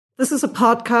This is a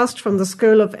podcast from the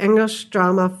School of English,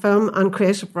 Drama, Film and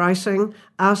Creative Writing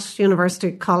at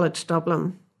University College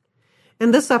Dublin.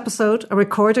 In this episode, a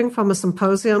recording from a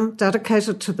symposium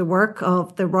dedicated to the work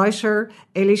of the writer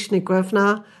Eilis, Ni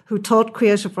Dhuibhne, who taught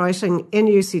creative writing in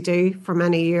UCD for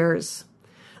many years.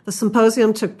 The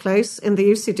symposium took place in the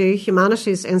UCD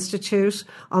Humanities Institute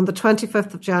on the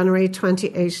 25th of January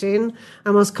 2018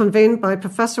 and was convened by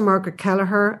Professor Margaret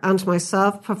Kelleher and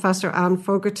myself, Professor Anne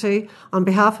Fogarty, on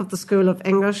behalf of the School of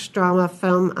English, Drama,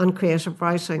 Film and Creative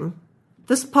Writing.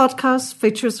 This podcast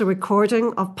features a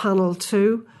recording of Panel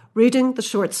 2, Reading the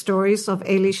Short Stories of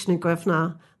Eilis, Ni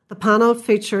Dhuibhne. The panel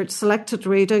featured selected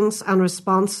readings and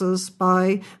responses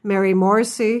by Mary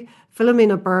Morrissey,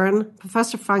 Philomena Byrne,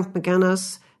 Professor Frank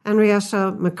McGuinness,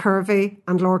 Henrietta McCurvey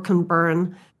and Lorcan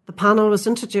Byrne. The panel was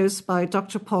introduced by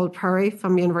Dr. Paul Perry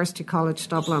from University College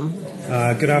Dublin.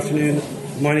 Good afternoon.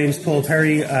 My name is Paul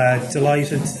Perry.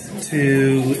 Delighted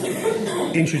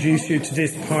to introduce you to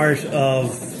this part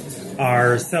of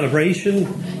our celebration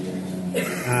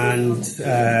and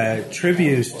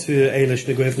tribute to Eilis,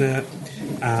 Ni Dhuibhne.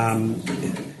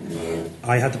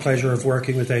 I had the pleasure of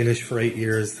working with Eilis for 8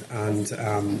 years, and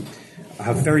I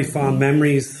have very fond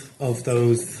memories of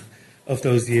those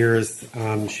years.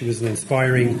 She was an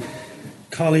inspiring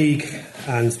colleague,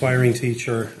 an inspiring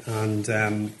teacher,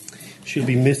 and she'll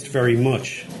be missed very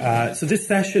much. So this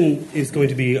session is going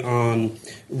to be on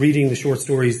reading the short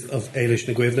stories of Eilis,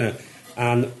 Ni Dhuibhne,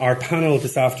 and our panel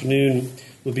this afternoon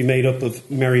will be made up of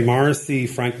Mary Morrissey,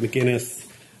 Frank McGuinness,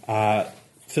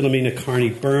 Philomena Carney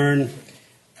Byrne,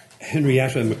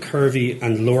 Henrietta McCurvey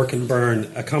and Lorcan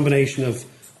Byrne, a combination of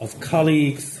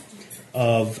colleagues,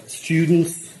 of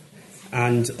students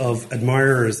and of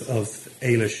admirers of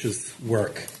Eilis's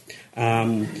work.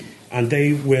 And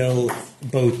they will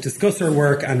both discuss her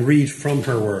work and read from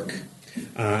her work.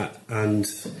 And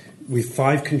we've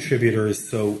 5 contributors,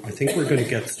 so I think we're going to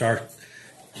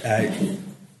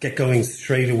get going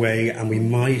straight away, and we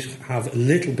might have a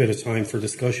little bit of time for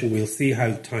discussion. We'll see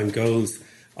how time goes.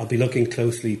 I'll be looking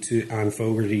closely to Anne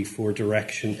Fogarty for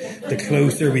direction. The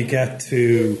closer we get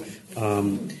to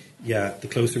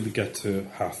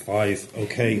 5:30.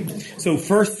 Okay. So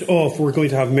first off, we're going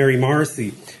to have Mary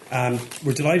Morrissey.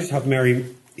 We're delighted to have Mary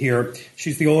here.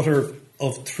 She's the author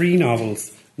of 3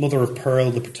 novels, Mother of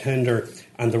Pearl, The Pretender,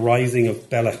 and The Rising of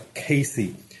Bella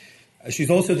Casey. She's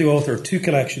also the author of 2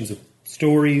 collections of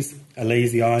stories, A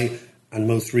Lazy Eye, and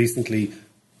most recently,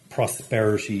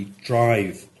 Prosperity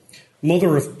Drive.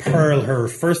 Mother of Pearl, her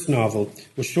first novel,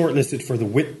 was shortlisted for the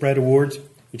Whitbread Award,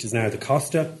 which is now the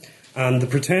Costa, and The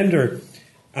Pretender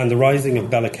and The Rising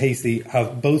of Bella Casey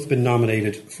have both been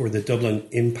nominated for the Dublin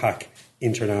Impact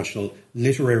International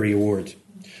Literary Award.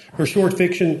 Her short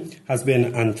fiction has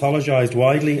been anthologised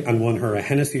widely and won her a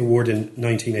Hennessy Award in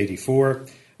 1984,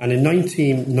 and in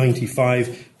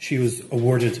 1995 she was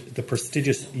awarded the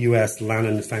prestigious US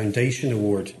Lannan Foundation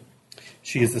Award.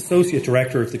 She is Associate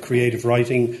Director of the Creative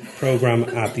Writing Programme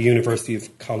at the University of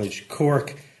College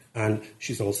Cork, and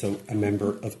she's also a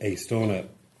member of Aosdána.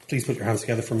 Please put your hands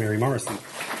together for Mary Morrissey.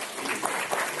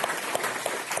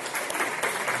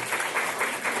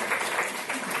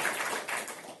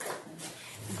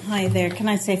 Hi there. Can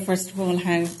I say first of all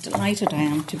how delighted I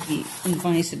am to be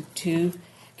invited to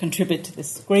contribute to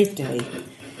this great day.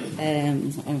 I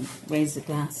raise a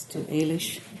glass to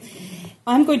Eilis.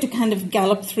 I'm going to kind of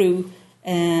gallop through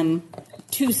 2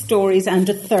 stories and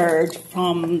a third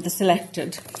from the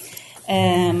selected.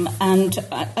 And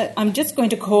I'm just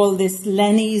going to call this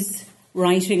Lenny's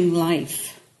Writing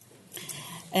Life.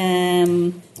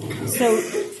 So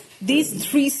these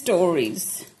 3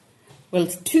 stories, well,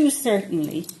 2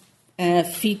 certainly,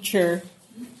 feature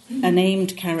a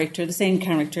named character, the same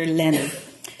character, Lenny,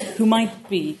 who might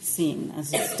be seen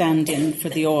as a stand-in for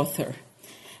the author.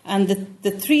 And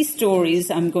the 3 stories,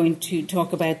 I'm going to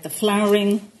talk about The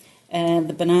Flowering,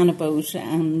 The Banana Boat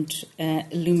and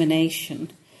Illumination.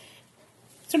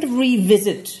 Sort of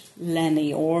revisit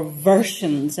Lenny, or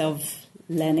versions of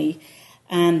Lenny,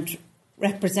 and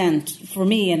represent, for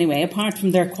me anyway, apart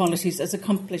from their qualities as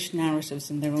accomplished narratives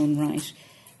in their own right,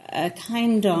 a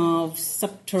kind of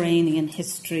subterranean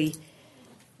history,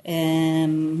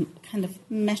 kind of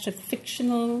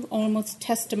metafictional almost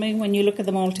testimony, when you look at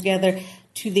them all together,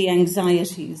 to the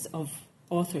anxieties of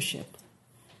authorship,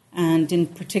 and in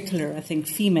particular, I think,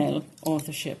 female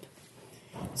authorship.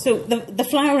 So the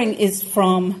Flowering is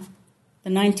from the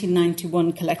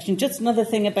 1991 collection. Just another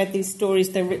thing about these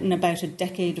stories, they're written about a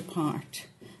decade apart.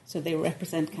 So they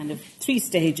represent kind of 3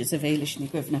 stages of Eilis, Ni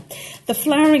Dhuibhne. The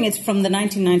Flowering is from the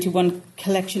 1991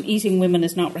 collection, Eating Women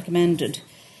is Not Recommended.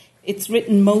 It's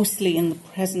written mostly in the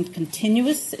present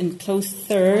continuous, in close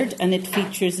third, and it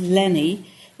features Lenny,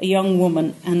 a young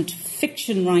woman and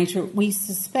fiction writer, we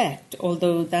suspect,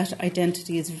 although that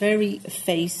identity is very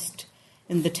effaced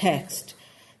in the text.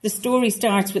 The story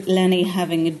starts with Lenny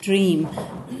having a dream,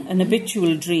 an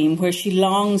habitual dream, where she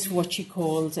longs for what she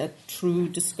calls a true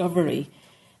discovery.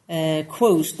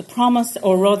 Quote, the promise,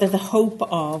 or rather the hope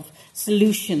of,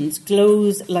 solutions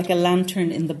glows like a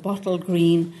lantern in the bottle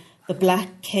green, the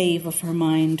black cave of her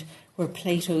mind, where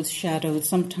Plato's shadows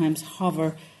sometimes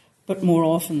hover, but more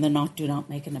often than not do not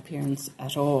make an appearance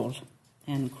at all.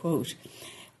 End quote.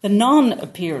 The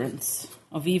non-appearance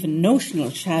of even notional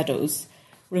shadows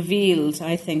reveals,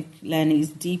 I think, Lenny's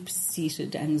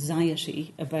deep-seated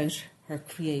anxiety about her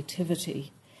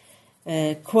creativity.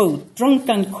 Quote, drunk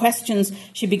on questions,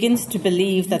 she begins to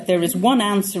believe that there is one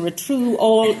answer, a true,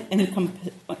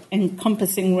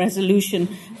 all-encompassing resolution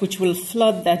which will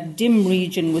flood that dim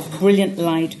region with brilliant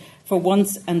light for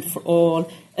once and for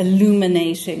all,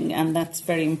 illuminating, and that's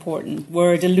very important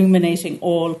word, illuminating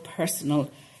all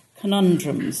personal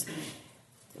conundrums.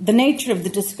 The nature of the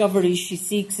discovery she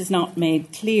seeks is not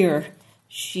made clear.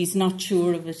 She's not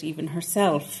sure of it even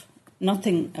herself.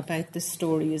 Nothing about this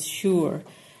story is sure,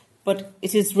 but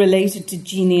it is related to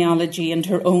genealogy and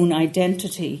her own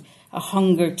identity, a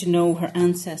hunger to know her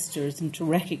ancestors and to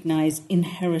recognise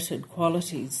inherited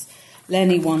qualities.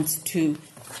 Lenny wants to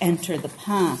enter the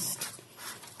past.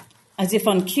 As if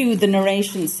on cue, the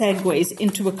narration segues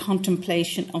into a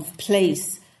contemplation of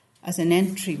place as an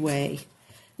entryway.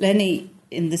 Lenny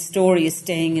in the story is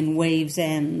staying in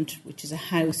Wavesend, which is a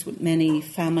house with many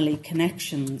family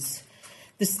connections.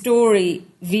 The story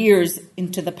veers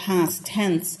into the past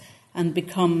tense and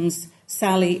becomes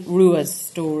Sally Rua's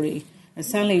story. And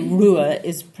Sally Rua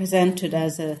is presented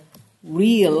as a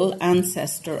real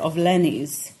ancestor of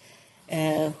Lenny's,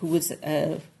 who was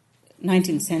a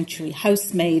 19th century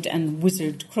housemaid and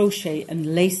wizard crochet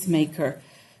and lace maker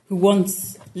who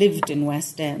once lived in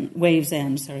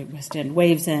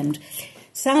Wavesend.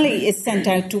 Sally is sent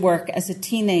out to work as a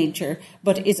teenager,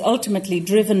 but is ultimately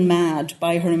driven mad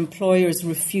by her employer's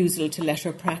refusal to let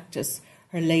her practice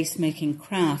her lace-making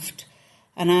craft.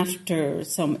 And after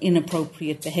some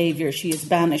inappropriate behaviour, she is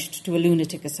banished to a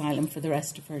lunatic asylum for the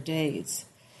rest of her days.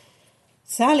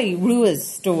 Sally Rua's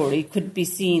story could be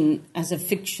seen as a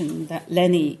fiction that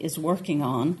Lenny is working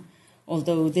on,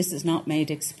 although this is not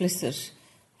made explicit,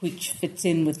 which fits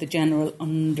in with the general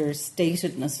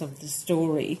understatedness of the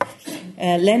story.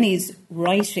 Lenny's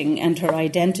writing and her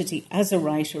identity as a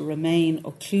writer remain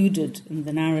occluded in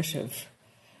the narrative.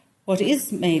 What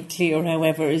is made clear,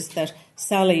 however, is that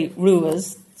Sally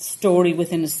Rua's story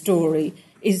within a story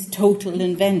is total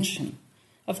invention.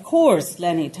 Of course,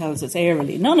 Lenny tells us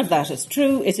airily, none of that is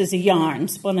true. It is a yarn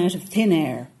spun out of thin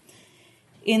air.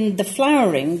 In The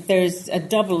Flowering, there's a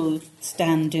double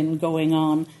stand-in going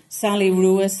on. Sally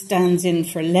Rua stands in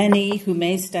for Lenny, who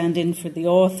may stand in for the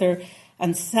author,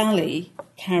 and Sally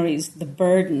carries the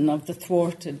burden of the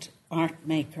thwarted art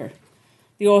maker.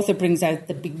 The author brings out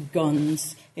the big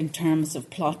guns in terms of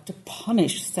plot to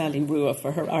punish Sally Rua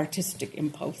for her artistic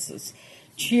impulses.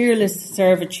 Cheerless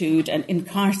servitude and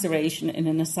incarceration in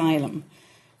an asylum,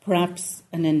 perhaps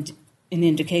an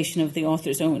indication of the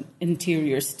author's own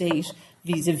interior state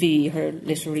vis-à-vis her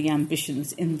literary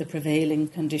ambitions in the prevailing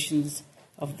conditions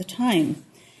of the time.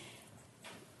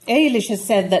 Eilis has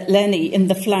said that Lenny in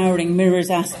The Flowering mirrors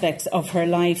aspects of her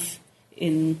life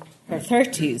in her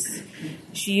 30s.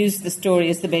 She used the story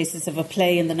as the basis of a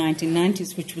play in the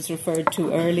 1990s, which was referred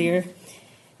to earlier.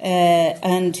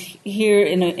 And here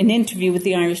in an interview with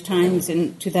the Irish Times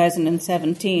in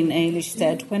 2017, Eilis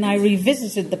said, when I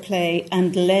revisited the play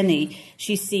and Lenny,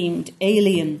 she seemed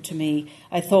alien to me.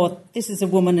 I thought, this is a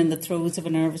woman in the throes of a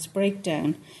nervous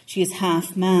breakdown. She is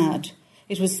half mad.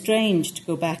 It was strange to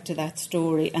go back to that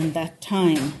story and that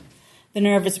time. The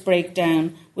nervous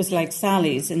breakdown was like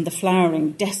Sally's in The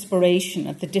Flowering, desperation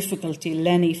at the difficulty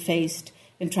Lenny faced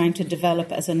in trying to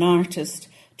develop as an artist,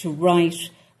 to write,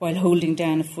 while holding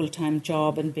down a full-time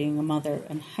job and being a mother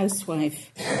and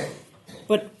housewife.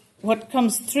 But what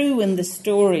comes through in the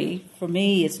story, for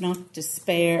me, is not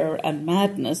despair and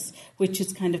madness, which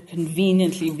is kind of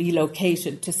conveniently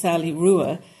relocated to Sally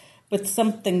Rua, but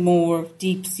something more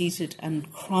deep-seated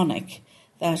and chronic.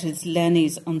 That is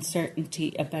Lenny's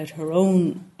uncertainty about her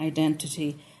own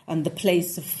identity and the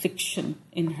place of fiction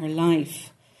in her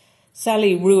life.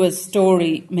 Sally Rua's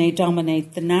story may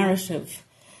dominate the narrative,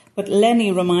 but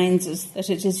Lenny reminds us that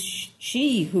it is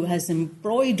she who has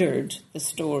embroidered the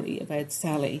story about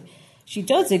Sally. She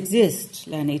does exist,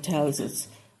 Lenny tells us,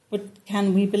 but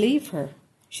can we believe her?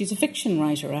 She's a fiction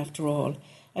writer, after all,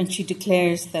 and she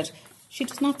declares that she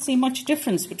does not see much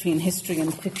difference between history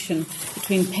and fiction,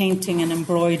 between painting and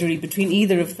embroidery, between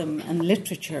either of them and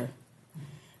literature.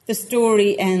 The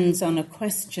story ends on a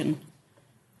question.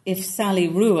 If Sally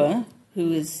Rua,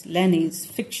 who is Lenny's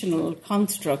fictional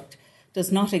construct,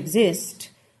 does not exist,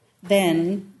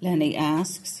 then, Lenny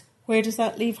asks, where does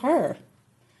that leave her?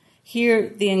 Here,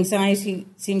 the anxiety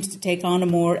seems to take on a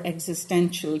more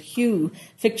existential hue.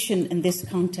 Fiction in this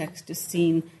context is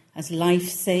seen as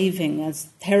life-saving, as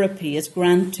therapy, as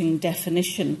granting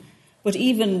definition. But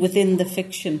even within the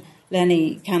fiction,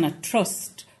 Lenny cannot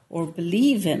trust or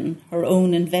believe in her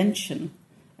own invention,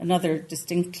 another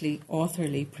distinctly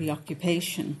authorly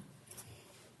preoccupation.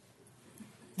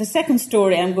 The second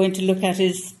story I'm going to look at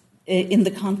is in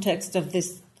the context of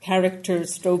this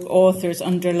character/author's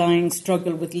underlying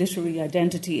struggle with literary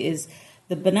identity is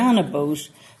The Banana Boat,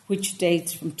 which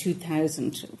dates from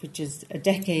 2000, which is a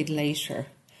decade later.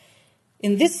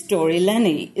 In this story,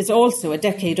 Lenny is also a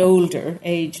decade older,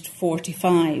 aged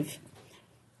 45.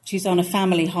 She's on a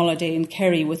family holiday in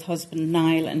Kerry with husband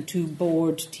Niall and two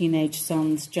bored teenage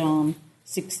sons, John,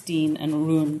 16, and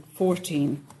Ruan,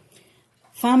 14.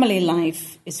 Family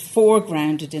life is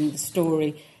foregrounded in the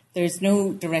story. There's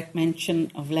no direct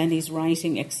mention of Lenny's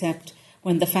writing except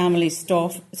when the family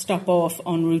stop off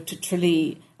en route to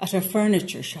Tralee at her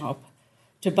furniture shop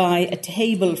to buy a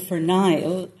table for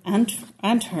Niall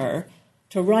and her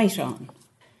to write on.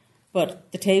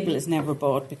 But the table is never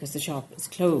bought because the shop is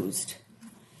closed.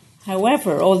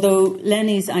 However, although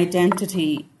Lenny's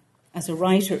identity as a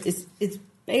writer is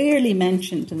barely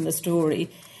mentioned in the story,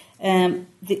 the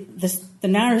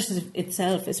narrative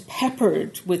itself is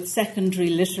peppered with secondary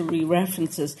literary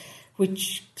references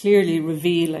which clearly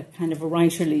reveal a kind of a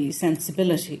writerly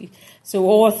sensibility. So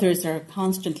authors are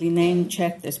constantly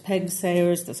name-checked. There's Peg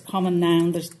Sayers, there's Common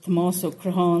Noun, there's Tommaso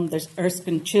Crahon, there's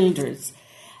Erskine Childers.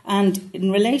 And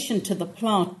in relation to the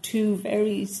plot, two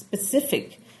very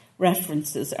specific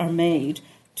references are made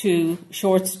to two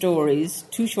short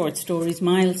stories,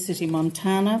 Miles City,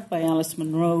 Montana by Alice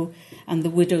Munro and The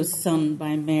Widow's Son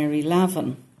by Mary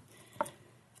Lavin.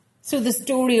 So the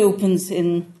story opens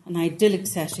in an idyllic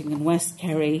setting in West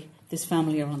Kerry. This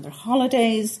family are on their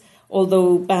holidays.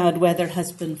 Although bad weather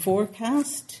has been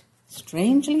forecast,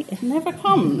 strangely, it never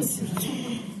comes.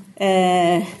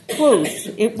 Quote,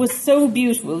 it was so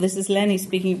beautiful, this is Lenny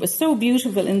speaking, it was so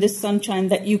beautiful in this sunshine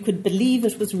that you could believe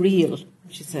it was real,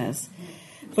 she says.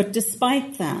 But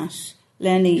despite that,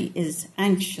 Lenny is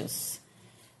anxious.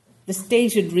 The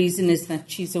stated reason is that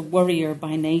she's a worrier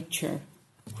by nature.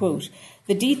 Quote,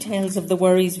 the details of the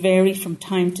worries vary from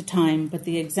time to time, but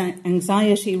the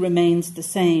anxiety remains the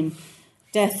same.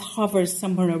 Death hovers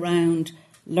somewhere around,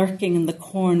 lurking in the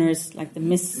corners like the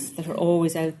mists that are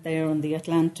always out there on the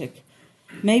Atlantic.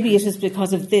 Maybe it is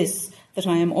because of this that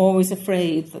I am always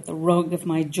afraid that the rug of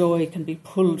my joy can be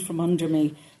pulled from under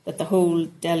me, that the whole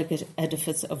delicate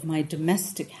edifice of my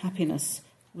domestic happiness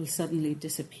will suddenly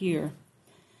disappear.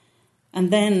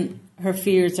 And then her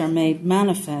fears are made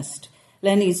manifest.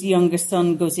 Lenny's younger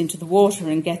son goes into the water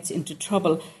and gets into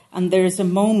trouble, and there is a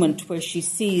moment where she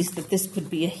sees that this could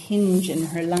be a hinge in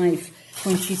her life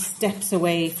when she steps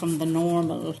away from the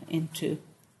normal into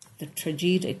the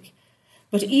tragic.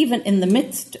 But even in the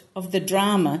midst of the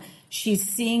drama, she's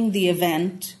seeing the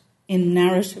event in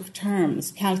narrative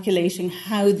terms, calculating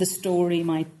how the story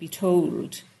might be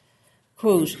told.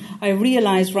 Quote, I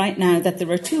realise right now that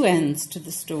there are two ends to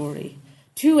the story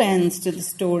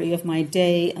of my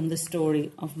day and the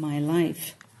story of my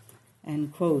life.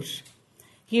 End quote.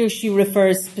 Here she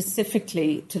refers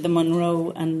specifically to the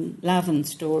Munro and Lavin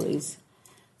stories.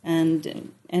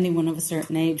 And anyone of a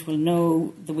certain age will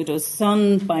know The Widow's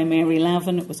Son by Mary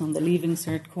Lavin. It was on the Leaving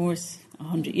Cert course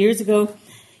 100 years ago.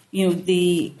 You know,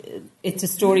 it's a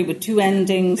story with two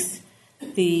endings.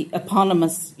 The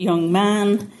eponymous young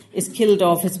man is killed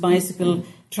off his bicycle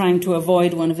trying to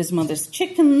avoid one of his mother's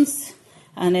chickens.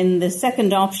 And in the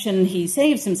second option, he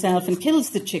saves himself and kills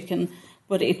the chicken,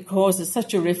 but it causes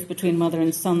such a rift between mother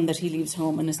and son that he leaves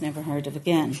home and is never heard of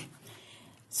again.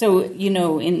 So, you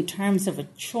know, in terms of a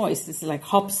choice, this is like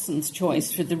Hobson's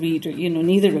choice for the reader. You know,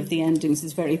 neither of the endings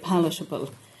is very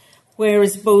palatable.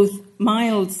 Whereas both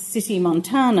Miles City,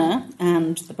 Montana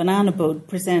and The Banana Boat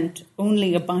present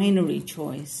only a binary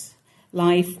choice,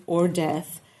 life or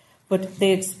death, but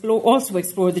they also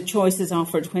explore the choices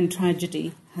offered when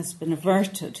tragedy has been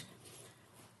averted.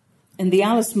 In the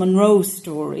Alice Munro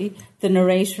story, the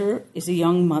narrator is a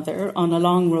young mother on a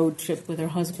long road trip with her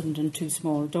husband and two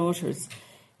small daughters.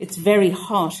 It's very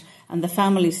hot, and the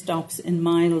family stops in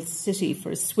Miles City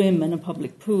for a swim in a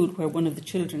public pool where one of the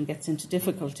children gets into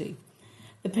difficulty.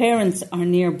 The parents are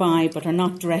nearby but are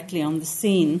not directly on the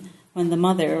scene when the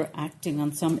mother, acting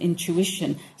on some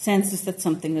intuition, senses that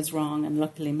something is wrong and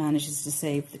luckily manages to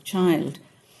save the child.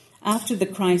 After the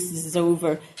crisis is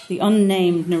over, the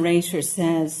unnamed narrator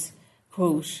says,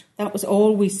 quote, "That was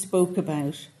all we spoke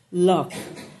about, luck.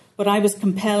 But I was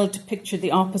compelled to picture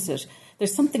the opposite.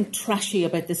 There's something trashy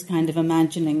about this kind of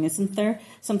imagining, isn't there?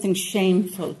 Something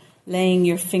shameful, laying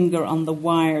your finger on the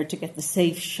wire to get the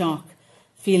safe shock,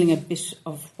 feeling a bit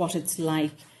of what it's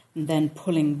like, and then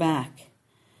pulling back."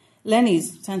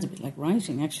 Sounds a bit like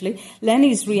writing actually,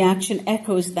 Lenny's reaction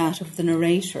echoes that of the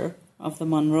narrator of the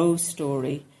Monroe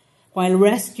story. While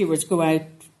rescuers go out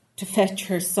to fetch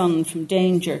her son from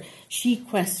danger, she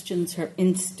questions her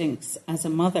instincts as a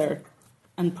mother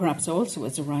and perhaps also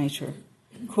as a writer.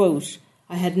 Quote,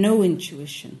 "I had no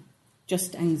intuition,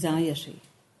 just anxiety,"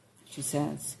 she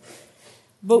says.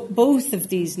 Both of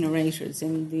these narrators,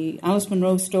 in the Alice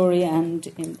Munro story and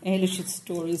in Eilish's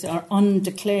stories, are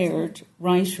undeclared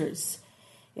writers.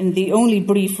 In the only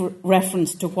brief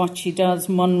reference to what she does,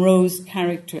 Munro's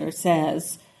character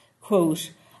says,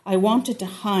 quote, "I wanted to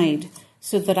hide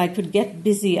so that I could get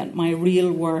busy at my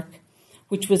real work,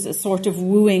 which was a sort of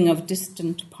wooing of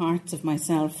distant parts of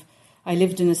myself. I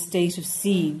lived in a state of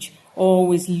siege,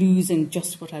 always losing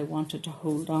just what I wanted to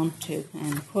hold on to,"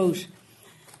 end quote.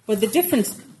 But the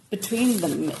difference between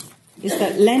them is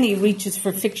that Lenny reaches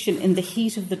for fiction in the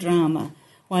heat of the drama,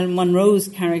 while Munro's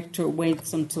character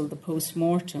waits until the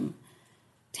post-mortem.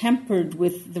 Tempered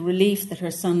with the relief that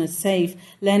her son is safe,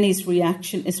 Lenny's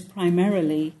reaction is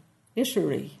primarily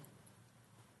literary.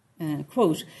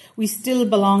 Quote, "We still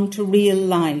belong to real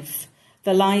life,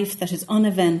 the life that is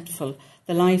uneventful,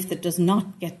 the life that does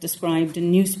not get described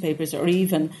in newspapers or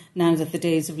even, now that the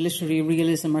days of literary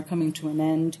realism are coming to an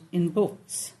end, in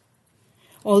books."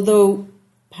 Although,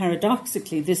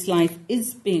 paradoxically, this life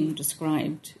is being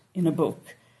described in a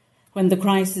book. When the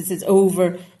crisis is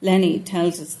over, Lenny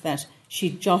tells us that she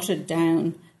jotted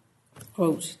down,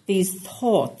 quote, "these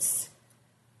thoughts,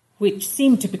 which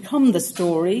seem to become the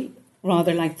story,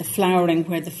 rather like the flowering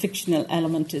where the fictional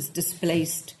element is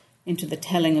displaced into the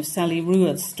telling of Sally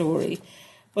Rua's story.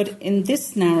 But in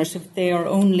this narrative, they are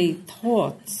only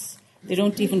thoughts. They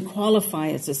don't even qualify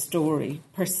as a story,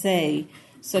 per se,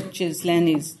 such as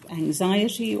Lenny's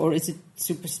anxiety, or is it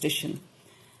superstition?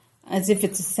 As if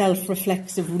it's a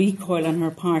self-reflexive recoil on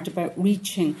her part about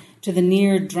reaching to the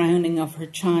near drowning of her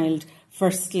child,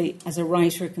 firstly as a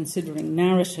writer considering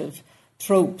narrative,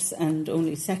 tropes, and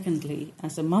only secondly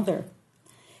as a mother.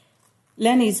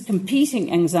 Lenny's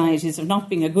competing anxieties of not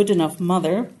being a good enough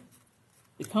mother,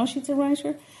 because she's a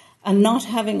writer, and not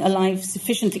having a life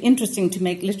sufficiently interesting to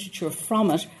make literature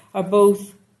from it, are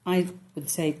both, I would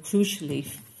say, crucially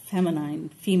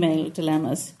feminine, female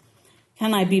dilemmas.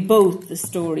 Can I be both, the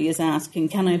story is asking?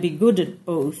 Can I be good at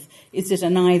both? Is it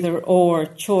an either-or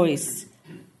choice?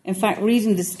 In fact,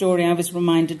 reading this story, I was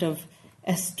reminded of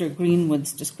Esther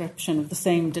Greenwood's description of the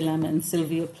same dilemma in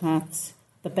Sylvia Plath's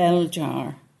The Bell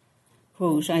Jar.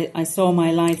 Quote, I saw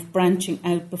my life branching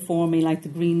out before me like the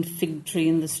green fig tree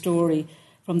in the story.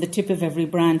 From the tip of every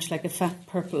branch, like a fat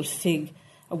purple fig,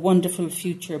 a wonderful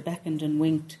future beckoned and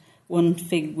winked. One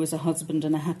fig was a husband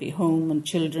and a happy home and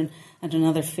children, and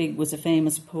another fig was a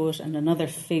famous poet, and another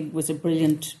fig was a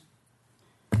brilliant...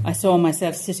 I saw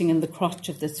myself sitting in the crotch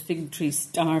of this fig tree,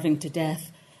 starving to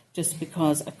death, just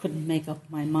because I couldn't make up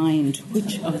my mind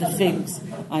which of the figs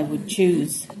I would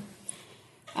choose.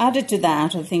 Added to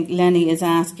that, I think Lenny is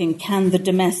asking, can the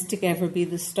domestic ever be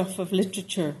the stuff of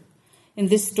literature? In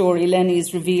this story, Lenny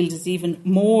is revealed as even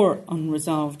more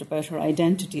unresolved about her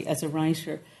identity as a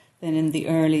writer than in the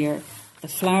earlier The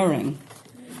Flowering.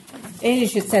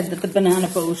 Eilis has said that The Banana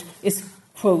Boat is,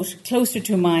 quote, closer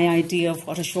to my idea of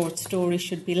what a short story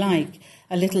should be like,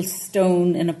 a little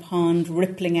stone in a pond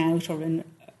rippling out,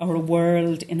 or a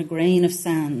world in a grain of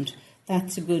sand.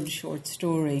 That's a good short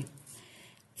story.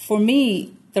 For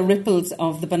me, the ripples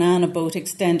of The Banana Boat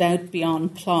extend out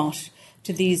beyond plot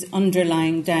to these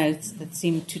underlying doubts that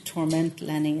seem to torment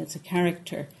Lenny as a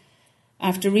character.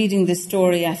 After reading this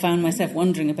story, I found myself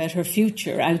wondering about her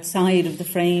future outside of the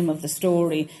frame of the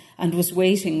story and was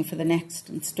waiting for the next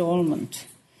instalment.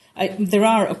 There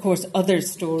are, of course, other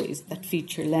stories that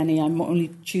feature Lenny. I'm only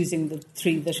choosing the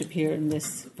 3 that appear in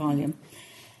this volume.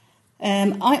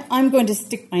 I'm going to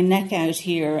stick my neck out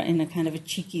here in a kind of a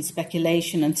cheeky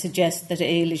speculation and suggest that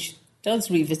Eilis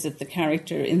does revisit the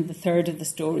character in the 3rd of the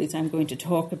stories I'm going to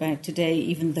talk about today,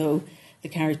 even though the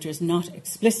character is not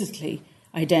explicitly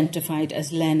identified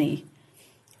as Lenny.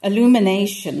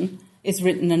 Illumination is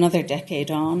written another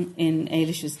decade on in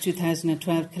Eilis's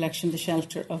 2012 collection, The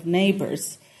Shelter of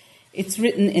Neighbours. It's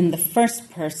written in the first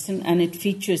person and it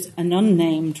features an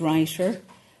unnamed writer,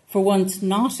 for once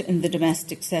not in the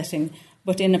domestic setting,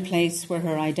 but in a place where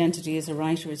her identity as a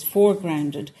writer is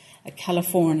foregrounded, a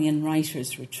Californian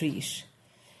writer's retreat.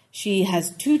 She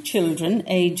has 2 children,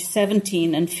 aged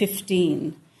 17 and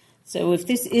 15. So if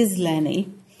this is Lenny,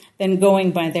 then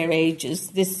going by their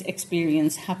ages, this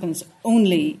experience happens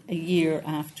only a year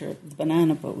after the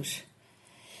banana boat.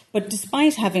 But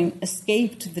despite having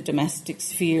escaped the domestic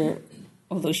sphere,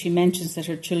 although she mentions that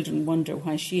her children wonder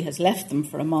why she has left them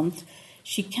for a month,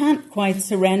 she can't quite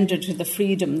surrender to the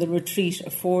freedom the retreat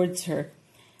affords her.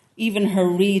 Even her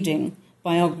reading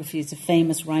biographies of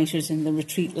famous writers in the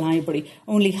retreat library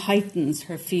only heightens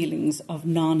her feelings of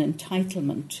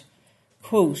non-entitlement.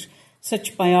 Quote,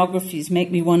 "Such biographies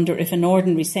make me wonder if an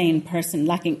ordinary sane person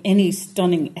lacking any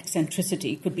stunning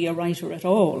eccentricity could be a writer at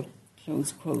all."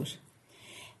 Close quote.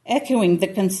 Echoing the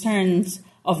concerns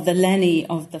of the Lenny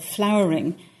of the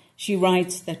flowering, she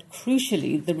writes that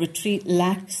crucially the retreat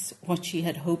lacks what she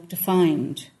had hoped to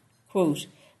find. Quote,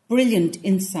 "Brilliant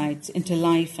insights into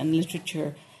life and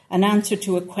literature, an answer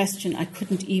to a question I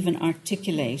couldn't even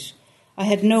articulate. I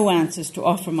had no answers to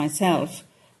offer myself,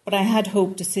 but I had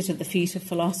hoped to sit at the feet of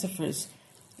philosophers,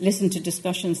 listen to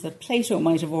discussions that Plato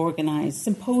might have organised,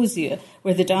 symposia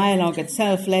where the dialogue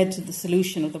itself led to the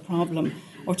solution of the problem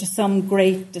or to some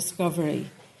great discovery.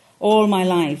 All my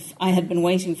life I had been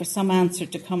waiting for some answer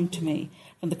to come to me,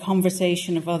 from the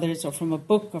conversation of others or from a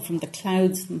book or from the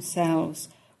clouds themselves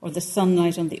or the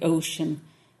sunlight on the ocean,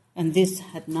 and this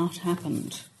had not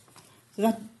happened." So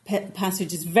that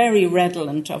passage is very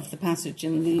redolent of the passage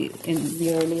in the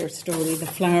earlier story, The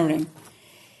Flowering.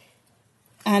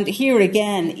 And here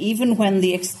again, even when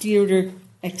the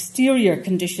exterior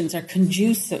conditions are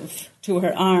conducive to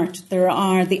her art, there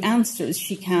are the answers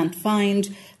she can't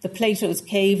find, the Plato's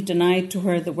cave denied to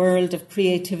her, the world of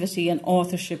creativity and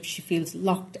authorship she feels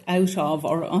locked out of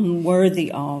or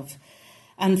unworthy of.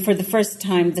 And for the first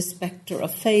time, the spectre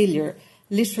of failure,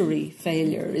 literary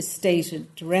failure, is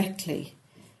stated directly.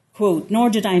 Quote, "Nor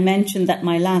did I mention that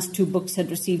my last 2 books had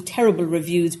received terrible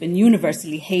reviews, been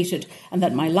universally hated, and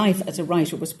that my life as a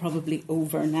writer was probably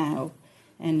over now."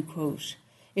 End quote.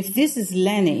 If this is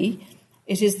Lenny,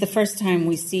 it is the first time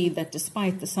we see that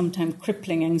despite the sometimes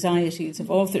crippling anxieties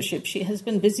of authorship, she has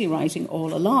been busy writing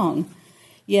all along.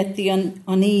 Yet the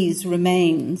unease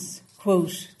remains.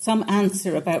 Quote, "Some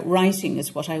answer about writing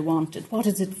is what I wanted. What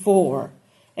is it for?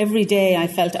 Every day I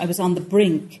felt I was on the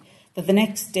brink, that the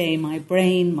next day my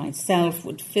brain, myself,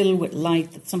 would fill with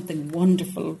light, that something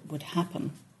wonderful would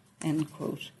happen." End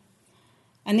quote.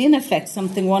 And in effect,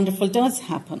 something wonderful does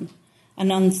happen.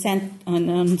 An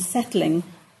unsettling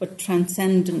but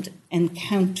transcendent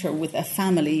encounter with a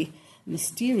family,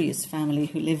 mysterious family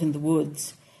who live in the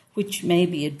woods, which may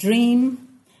be a dream,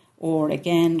 or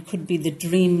again could be the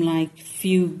dreamlike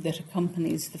fugue that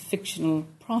accompanies the fictional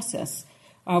process.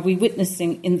 Are we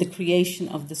witnessing in the creation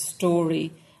of the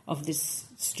story of this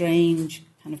strange,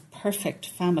 kind of perfect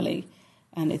family,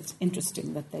 and it's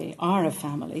interesting that they are a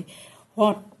family,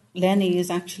 what Lenny is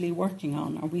actually working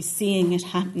on? Are we seeing it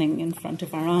happening in front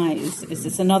of our eyes? Is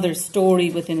this another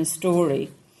story within a story?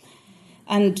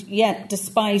 And yet,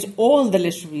 despite all the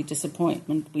literary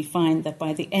disappointment, we find that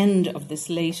by the end of this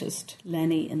latest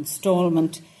Lenny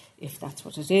instalment, if that's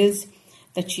what it is,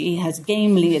 that she has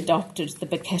gamely adopted the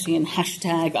Beckettian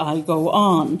hashtag I'll go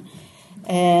on.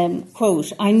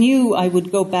 Quote, "I knew I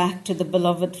would go back to the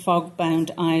beloved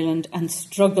fog-bound island and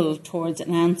struggle towards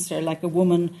an answer like a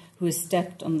woman who has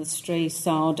stepped on the stray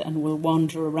sod and will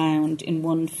wander around in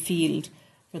one field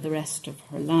for the rest of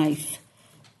her life."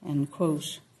 End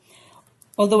quote.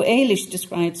 Although Eilis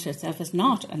describes herself as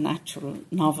not a natural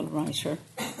novel writer,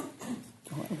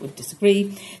 I would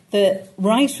disagree, the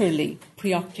writerly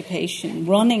preoccupation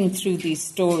running through these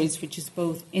stories, which is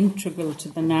both integral to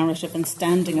the narrative and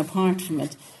standing apart from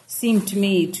it, seemed to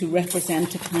me to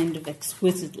represent a kind of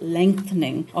exquisite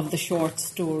lengthening of the short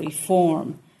story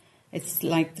form. It's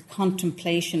like the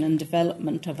contemplation and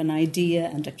development of an idea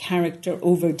and a character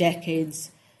over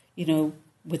decades,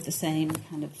 with the same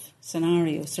kind of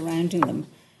scenario surrounding them,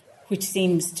 which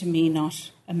seems to me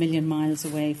not a million miles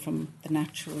away from the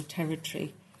natural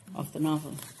territory of the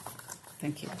novel.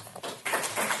 Thank you.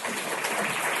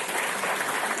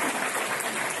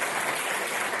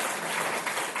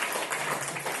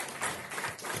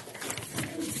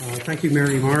 Thank you,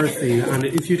 Mary Morrissey. And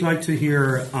if you'd like to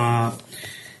hear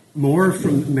more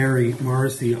from Mary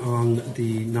Morrissey on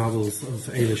the novels of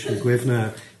Eilis Ni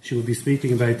Dhuibhne, she will be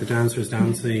speaking about The Dancers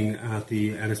Dancing at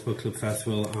the Ennis Book Club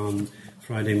Festival on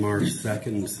Friday, March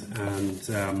 2nd.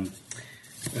 And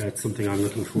It's something I'm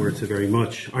looking forward to very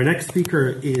much. Our next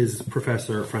speaker is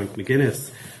Professor Frank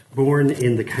McGuinness. Born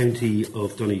in the county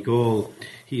of Donegal,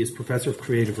 he is Professor of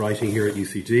Creative Writing here at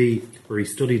UCD, where he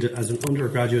studied as an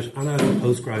undergraduate and as a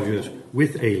postgraduate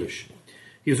with Eilis.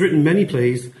 He has written many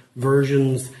plays,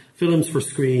 versions, films for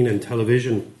screen and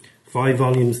television, 5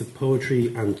 volumes of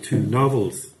poetry and 2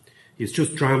 novels. He has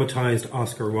just dramatised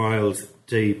Oscar Wilde's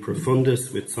De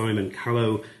Profundis with Simon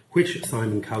Callow, which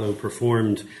Simon Callow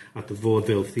performed at the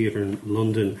Vaudeville Theatre in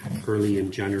London early in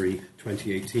January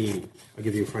 2018. I'll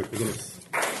give you Frank McGuinness.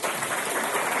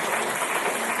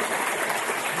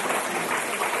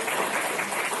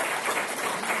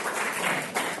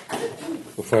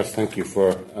 Well, first, thank you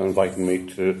for inviting me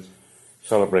to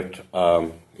celebrate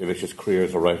Eilis's career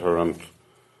as a writer and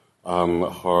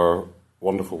her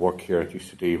wonderful work here at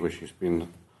UCD, where she's been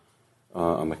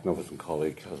a magnificent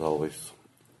colleague, as always.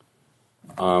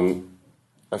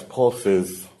 As Paul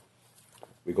says,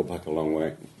 we go back a long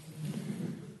way.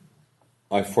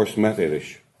 I first met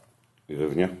Eilis, Ni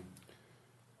Dhuibhne,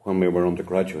 when we were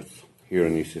undergraduates here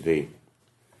in UCD,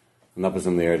 and that was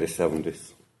in the early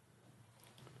 70s.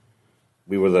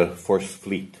 We were the first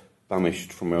fleet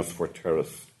banished from Elsford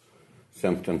Terrace,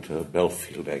 sent into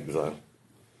Belfield exile.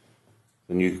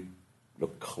 The new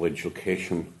college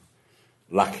location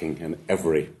lacking in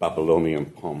every Babylonian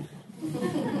pomp.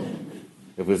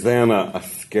 It was then a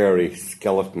scary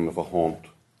skeleton of a haunt,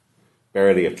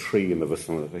 barely a tree in the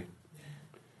vicinity,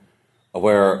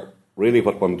 where really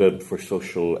what one did for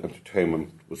social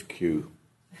entertainment was queue.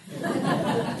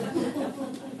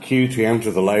 Queue to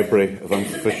enter the library of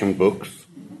insufficient books,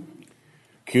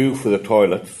 queue for the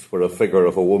toilets where a figure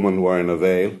of a woman wearing a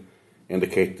veil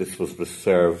indicate this was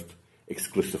reserved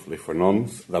exclusively for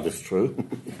nuns. That is true.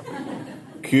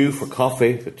 Queue for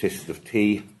coffee that tasted of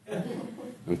tea,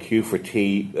 and queue for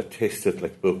tea that tasted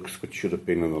like books which should have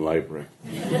been in the library.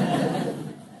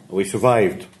 We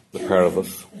survived, the pair of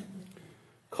us,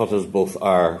 cut as both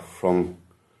are from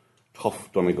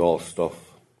tough Donegal stuff.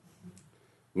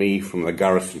 Me from the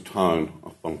garrison town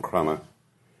of Buncrana,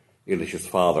 Eilis's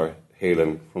father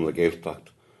hailing from the Gaeltacht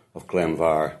of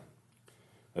Glenvar,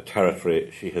 a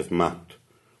territory she has mapped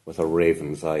with a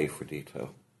raven's eye for detail.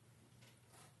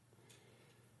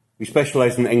 We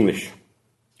specialise in English.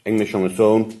 English on its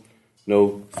own,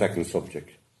 no second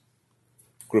subject.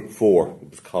 Group 4,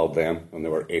 it was called then, and there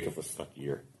were 8 of us that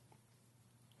year.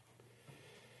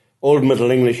 Old Middle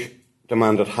English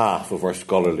demanded half of our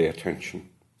scholarly attention,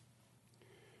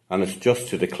 and it's just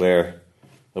to declare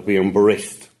that we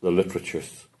embraced the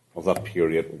literatures of that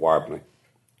period warmly,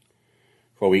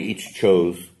 for we each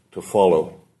chose to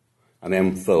follow an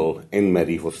MPhil in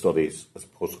medieval studies as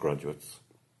postgraduates.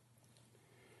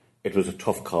 It was a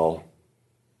tough call.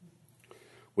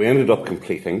 We ended up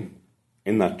completing,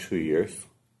 in that 2 years,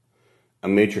 a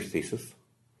major thesis,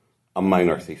 a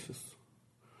minor thesis.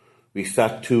 We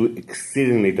sat 2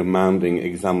 exceedingly demanding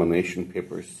examination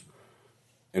papers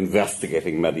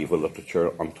investigating medieval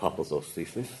literature on top of those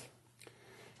theses.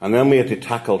 And then we had to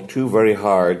tackle 2 very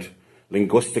hard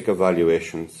linguistic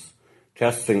evaluations,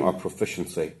 testing our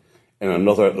proficiency in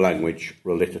another language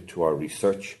related to our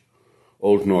research,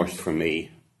 Old Norse for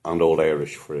me and Old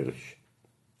Irish for Eilis.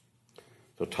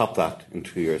 So top that in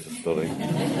 2 years of study.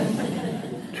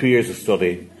 2 years of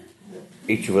study,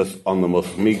 each of us on the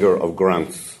most meagre of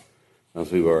grants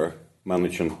as we were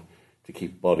managing to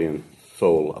keep body and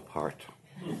soul apart.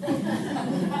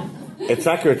 It's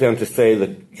accurate then to say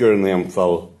that during the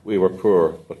MPhil we were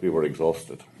poor, but we were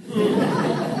exhausted.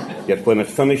 Yet when it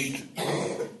finished,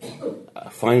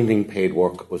 finding paid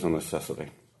work was a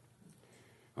necessity.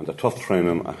 And the tough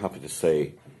training, I'm happy to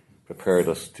say, prepared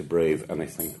us to brave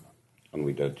anything, and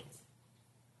we did.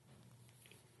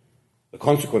 The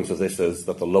consequence of this is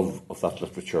that the love of that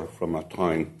literature from that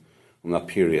time, from that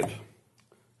period,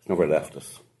 has never left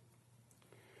us.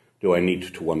 Do I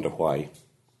need to wonder why?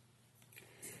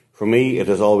 For me, it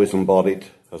has always embodied,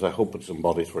 as I hope it's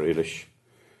embodied for Eilis,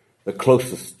 the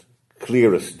closest,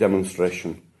 clearest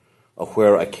demonstration of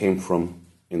where I came from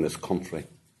in this country.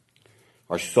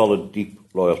 Our solid, deep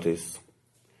loyalties,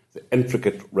 the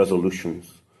intricate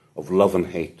resolutions of love and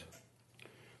hate,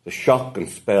 the shock and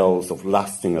spells of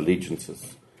lasting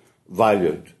allegiances,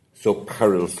 valued so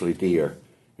perilously dear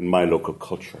in my local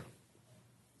culture.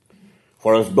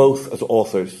 For us both as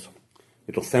authors,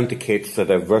 it authenticates the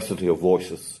diversity of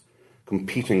voices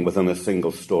competing within a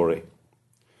single story,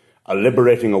 a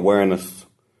liberating awareness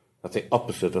that the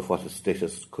opposite of what is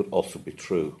stated could also be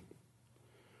true,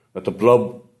 that the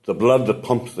blood that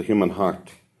pumps the human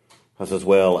heart has as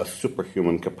well a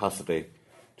superhuman capacity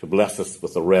to bless us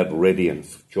with the red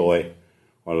radiance of joy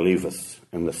or leave us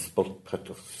in the spilt pit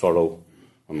of sorrow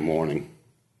and mourning.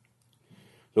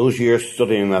 Those years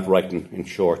studying that writing, in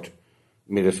short,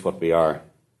 made us what we are,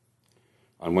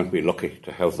 and weren't we lucky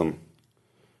to have them,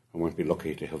 and weren't we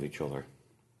lucky to have each other.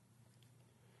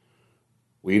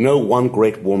 We know one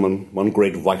great woman, one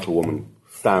great vital woman,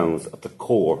 stands at the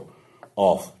core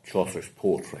of Chaucer's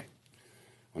poetry.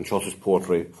 And Chaucer's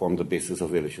poetry formed the basis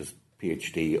of Eilis's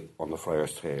PhD on the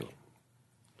Friar's Tale.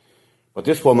 But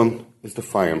this woman is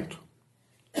defiant,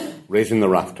 raising the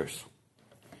rafters,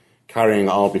 carrying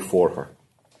all before her,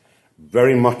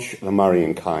 very much the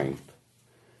marrying kind,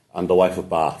 and the wife of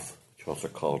Bath, Chaucer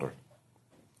called her.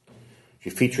 She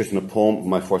features in a poem of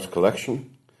my first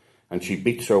collection, and she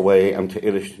beats her way into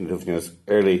Eilis Ni Dhuibhne's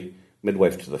early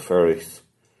Midwife to the Fairies,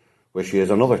 where she has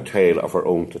another tale of her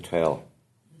own to tell,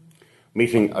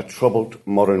 meeting a troubled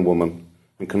modern woman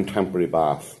in contemporary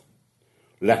Bath,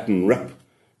 letting rip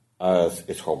as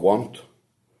is her wont,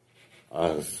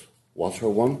 as was her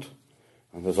wont,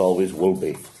 and as always will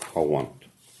be her wont.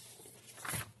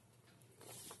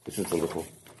 This is a little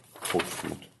quote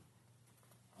from it.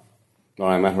 Now,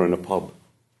 I met her in a pub.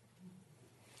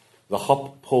 The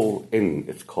Hop Pole Inn,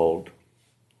 it's called.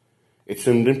 It's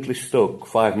in Lintley Stoke,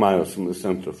 5 miles from the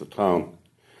centre of the town.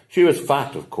 She was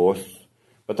fat, of course,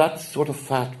 but that sort of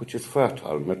fat which is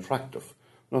fertile and attractive,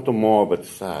 not the morbid,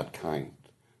 sad kind.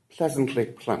 Pleasantly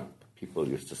plump, people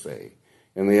used to say,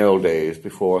 in the old days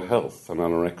before health and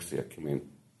anorexia came in.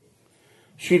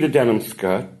 She'd a denim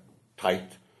skirt,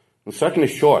 tight, and certainly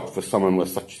short for someone with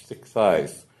such thick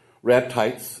thighs, red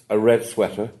tights, a red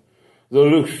sweater, the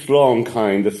loose, long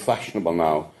kind that's fashionable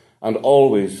now, and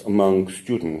always among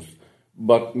students,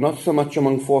 but not so much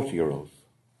among 40-year-olds.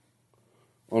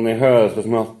 Only hers was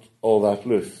not all that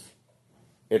loose.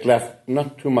 It left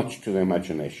not too much to the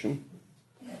imagination.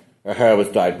 Her hair was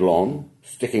dyed blonde,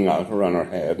 sticking out around her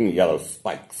head in yellow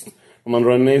spikes from under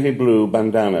a navy blue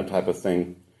bandana type of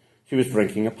thing. She was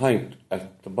drinking a pint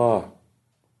at the bar.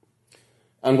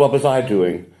 And what was I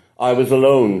doing? I was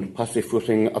alone,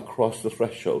 pussyfooting across the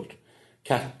threshold,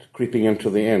 cat creeping into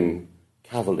the inn,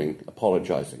 cavilling,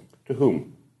 apologising. To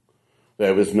whom?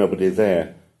 There was nobody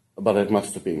there, but it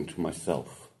must have been to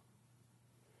myself.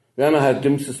 Then I had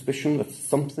dim suspicion that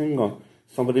something or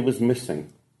somebody was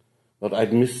missing, that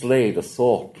I'd mislaid a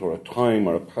thought or a time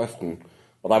or a person,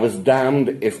 but I was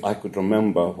damned if I could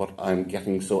remember what I'm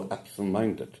getting so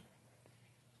absent-minded.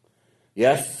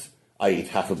 Yes, I eat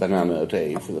half a banana a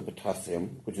day for the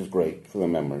potassium, which is great for the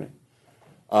memory,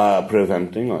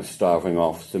 preventing or starving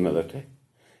off senility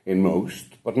in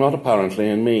most, but not apparently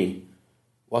in me.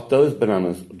 What those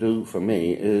bananas do for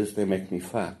me is they make me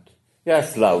fat.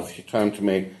 Yes, love, she turned to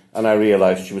me, and I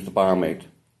realised she was the barmaid.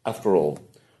 After all,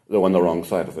 though on the wrong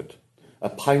side of it. A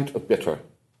pint of bitter.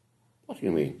 What do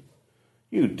you mean?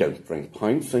 You don't drink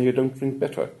pints and you don't drink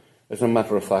bitter. As a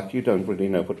matter of fact, you don't really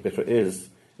know what bitter is,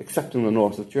 except in the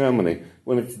north of Germany,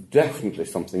 when it's definitely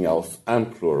something else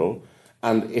and plural,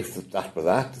 and if that were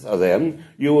that, then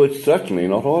you would certainly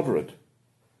not order it.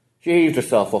 She heaved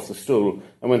herself off the stool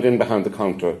and went in behind the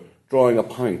counter, drawing a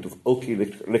pint of oaky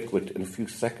liquid in a few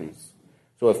seconds.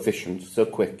 So efficient, so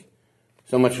quick,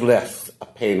 so much less a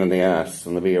pain in the ass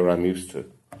than the beer I'm used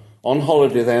to. On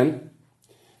holiday then?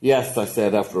 Yes, I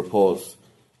said after a pause.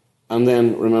 And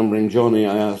then, remembering Johnny,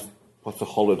 I asked, what's a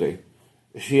holiday?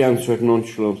 She answered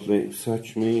nonchalantly,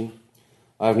 search me.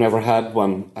 I've never had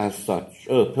one as such.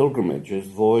 Oh, pilgrimages,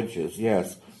 voyages,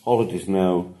 yes, holidays,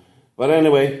 no. But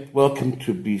anyway, welcome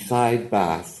to beside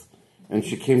Bath. And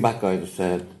she came back out and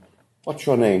said, what's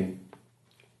your name?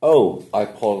 Oh, I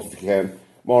paused again.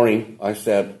 Maureen, I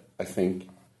said, I think.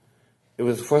 It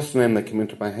was the first name that came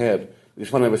into my head.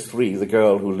 Because when I was 3, the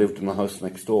girl who lived in the house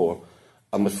next door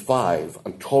and was 5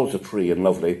 and tall as a tree and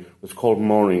lovely was called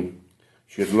Maureen.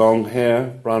 She had long hair,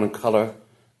 brown in colour,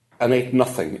 and ate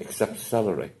nothing except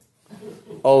celery.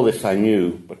 All this I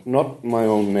knew, but not my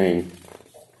own name.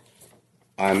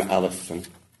 I'm Alison.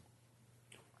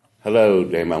 Hello,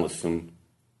 Dame Alison.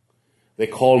 They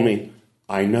call me,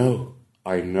 I know.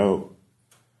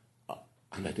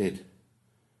 And I did.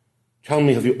 Tell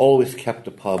me, have you always kept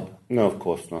a pub? No, of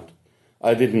course not.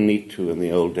 I didn't need to in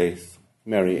the old days.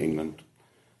 Merry England.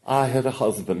 I had a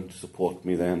husband to support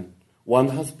me then. One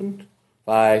husband?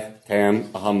 5,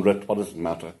 10, 100, what does it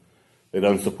matter? They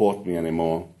don't support me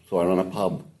anymore, so I run a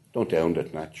pub. Don't own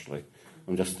it, naturally.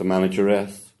 I'm just the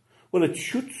manageress. Well, it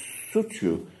should suit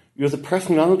you. You're the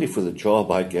personality for the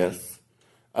job, I guess.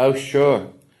 Oh,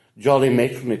 sure. Jolly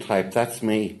matronly type, that's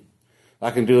me.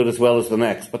 I can do it as well as the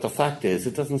next, but the fact is,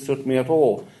 it doesn't suit me at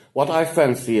all. What I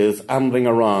fancy is ambling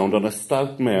around on a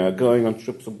stout mare, going on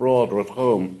trips abroad or at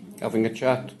home, having a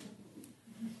chat.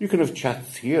 You can have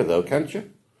chats here, though, can't you?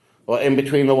 Or in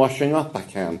between the washing up, I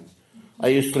can. I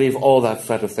used to leave all that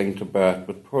sort of thing to Bert,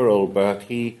 but poor old Bert,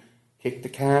 he kicked the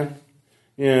can.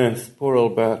 Yes, poor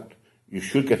old Bert. You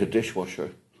should get a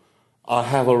dishwasher. I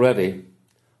have already.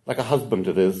 Like a husband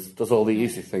it is, does all the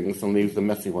easy things and leaves the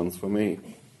messy ones for me.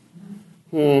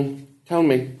 Tell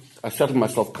me, I settled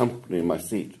myself comfortably in my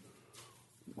seat,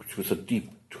 which was a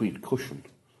deep tweed cushion.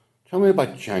 Tell me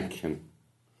about Jankin.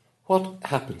 What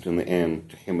happened in the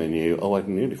end to him and you? Oh, I'd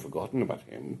nearly forgotten about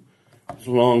him. It was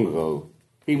long ago.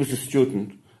 He was a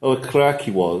student. Oh, a clerk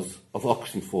he was, of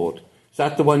Oxenford. Is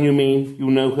that the one you mean? You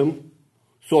know him?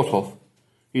 Sort of.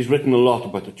 He's written a lot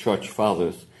about the Church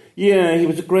Fathers. Yeah, he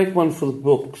was a great one for the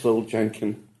books, old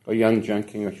Jankin. Or young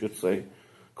Jankin, I should say.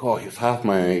 God, he was half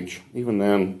my age, even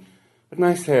then. But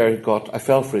nice hair he got. I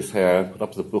fell for his hair, put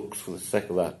up the books for the sake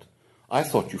of that. I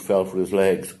thought you fell for his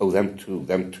legs. Oh, them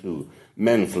too.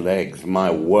 Men's legs,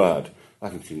 my word. I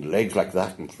haven't seen legs like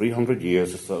that in 300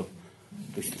 years or so.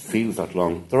 At least it feels that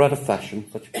long. They're out of fashion,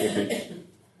 such a pity.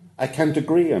 I can't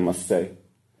agree, I must say.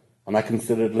 And I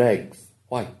considered legs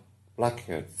white,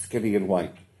 black-haired, skinny and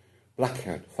white.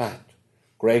 Black-haired, fat,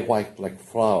 grey-white like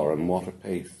flour and water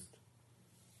paste.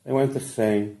 They weren't the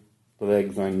same, the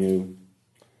legs I knew.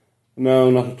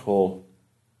 No, not at all.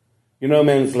 You know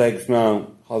men's legs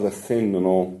now, how they're thin and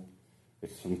all.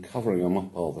 It's from covering them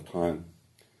up all the time.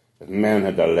 If men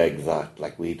had their legs out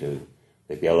like we do,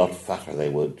 they'd be a lot fatter, they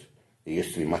would. They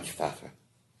used to be much fatter.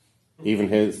 Even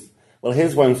his. Well,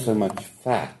 his weren't so much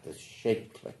fat as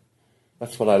shapely.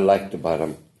 That's what I liked about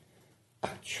him.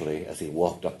 Actually, as he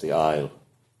walked up the aisle,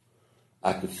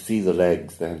 I could see the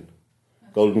legs then.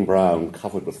 Golden brown,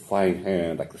 covered with fine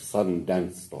hair like the sun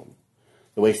danced on.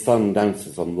 The way sun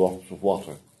dances on lots of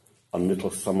water, on little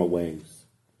summer waves.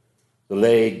 The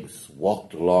legs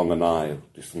walked along an aisle,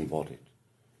 disembodied.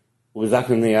 Was that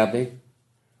in the Abbey?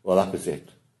 Well, that was it.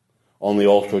 On the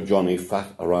altar, Johnny, fat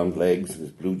around legs, in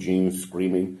his blue jeans,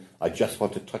 screaming, I just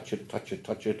want to touch it,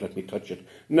 let me touch it.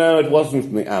 No, it wasn't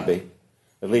in the Abbey.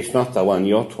 At least not the one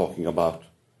you're talking about.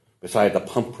 Beside the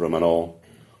pump room and all.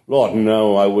 Lord,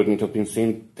 no, I wouldn't have been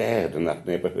seen dead in that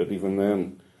neighbourhood even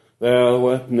then. There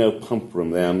were no pump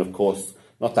room then, of course.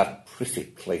 Not that pretty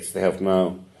place they have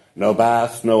now. No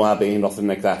baths, no abbey, nothing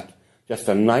like that. Just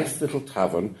a nice little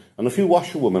tavern and a few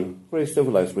washerwomen. Very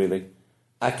civilised, really.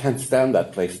 I can't stand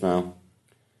that place now.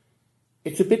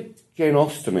 It's a bit Jane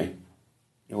Austen-y.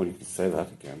 Oh, you can say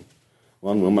that again.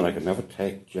 One woman I could never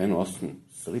take, Jane Austen.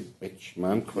 Silly bitch,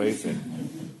 man, crazy.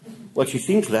 Well, she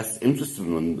seems less interested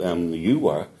than you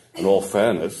were, in all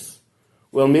fairness.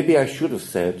 Well, maybe I should have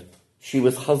said she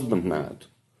was husband mad.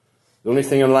 The only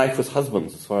thing in life was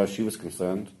husbands, as far as she was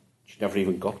concerned. She never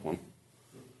even got one.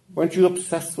 Weren't you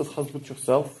obsessed with husbands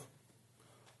yourself?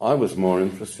 I was more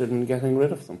interested in getting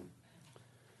rid of them.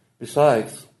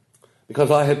 Besides,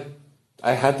 because I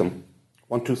had them.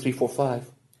 1, 2, 3, 4,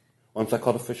 5. Once I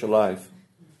caught a fish alive.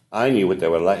 I knew what they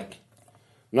were like.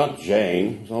 Not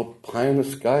Jane. It was all pie in the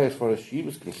sky as far as she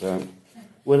was concerned.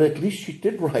 Well, at least she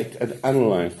did write and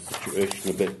analyse the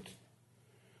situation a bit.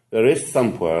 There is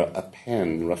somewhere a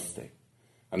pen rusty,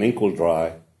 an ink will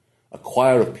dry, a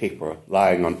quire of paper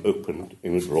lying unopened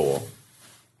in a drawer.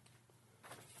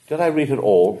 Did I read it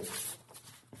all?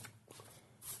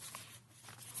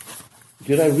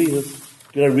 Did I read it?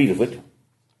 Did I read of it?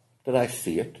 Did I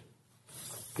see it?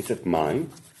 Is it mine?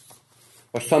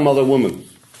 Or some other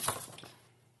woman's?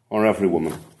 Or every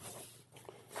woman?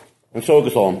 And so it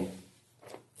goes on.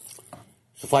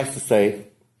 Suffice to say,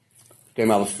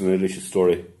 Dame Alison Eilish's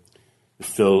story is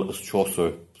still, as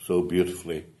Chaucer so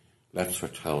beautifully lets her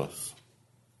tell us.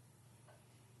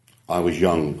 I was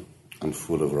young and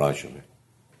full of raillery,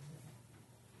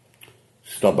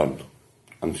 stubborn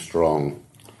and strong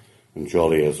and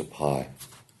jolly as a pie,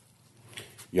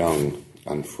 young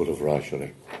and full of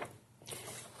raillery.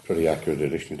 Pretty accurate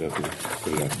edition, doesn't it?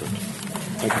 Pretty accurate.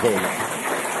 Thank you very much.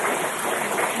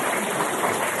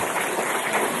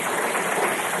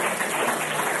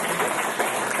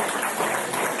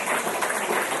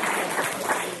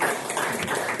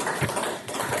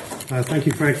 Thank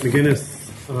you, Frank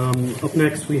McGuinness. Up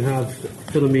next we have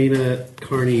Philomena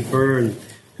Carney-Byrne,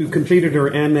 who completed her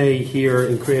MA here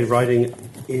in creative writing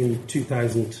in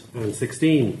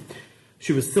 2016.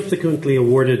 She was subsequently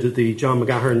awarded the John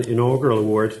McGahern Inaugural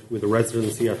Award with a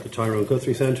residency at the Tyrone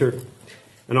Guthrie Centre,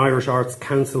 an Irish Arts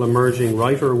Council Emerging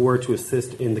Writer Award to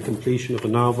assist in the completion of a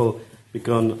novel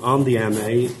begun on the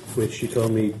MA, which she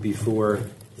told me before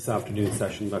this afternoon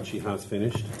session that she has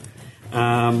finished.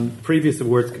 Previous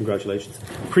awards, congratulations.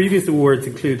 Previous awards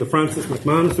include the Francis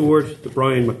McManus Award, the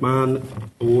Brian McMahon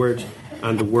Award,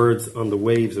 and the Words on the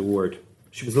Waves Award.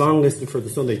 She was longlisted for the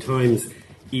Sunday Times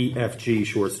EFG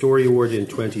Short Story Award in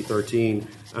 2013,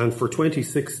 and for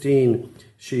 2016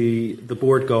 the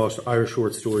board got Irish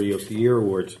Short Story of the Year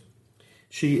Award.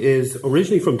 She is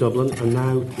originally from Dublin and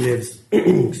now lives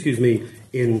in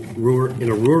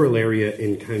a rural area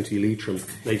in County Leitrim.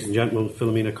 Ladies and gentlemen,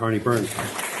 Philomena Carney-Byrne.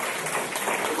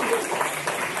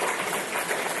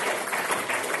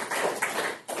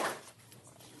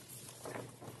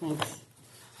 Thanks.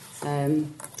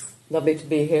 Lovely to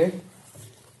be here.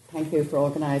 Thank you for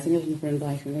organising it and for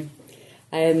inviting me.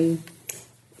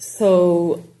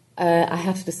 I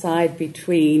had to decide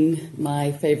between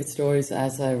my favourite stories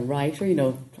as a writer, try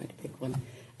to pick one.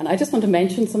 And I just want to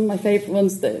mention some of my favourite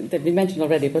ones that they've been mentioned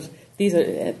already, but these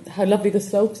are how lovely the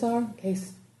slopes are, in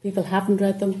case people haven't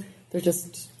read them. They're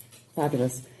just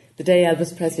fabulous. The Day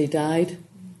Elvis Presley Died,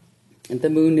 and The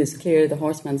Moon is Clear, The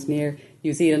Horseman's Near,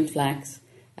 New Zealand Flax,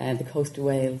 The Coast of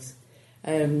Wales.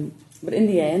 But in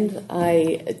the end,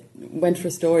 I went for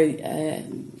a story,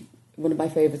 one of my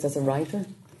favourites as a writer.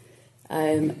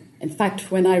 In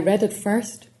fact, when I read it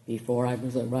first, before I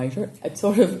was a writer, it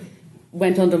sort of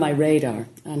went under my radar.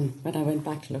 And when I went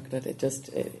back to look at it,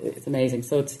 it's amazing.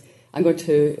 So I'm going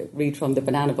to read from The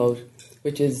Banana Boat,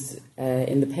 which is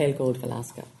in the Pale Gold of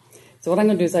Alaska. So what I'm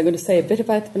going to do is I'm going to say a bit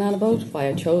about The Banana Boat, why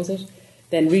I chose it,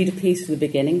 then read a piece from the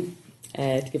beginning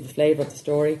to give the flavour of the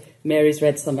story. Mary's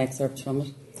read some excerpts from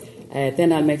it.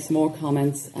 Then I'll make some more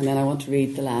comments, and then I want to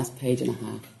read the last page and a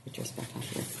half, which are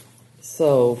spectacular.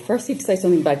 So, firstly, to say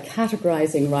something about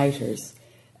categorising writers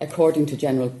according to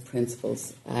general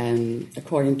principles,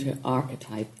 according to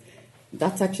archetype.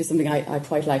 That's actually something I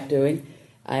quite like doing.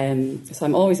 So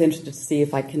I'm always interested to see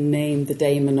if I can name the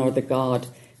daemon or the god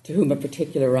to whom a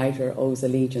particular writer owes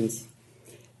allegiance.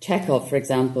 Chekhov, for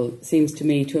example, seems to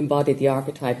me to embody the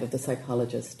archetype of the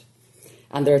psychologist.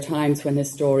 And there are times when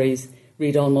his stories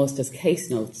read almost as case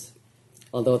notes,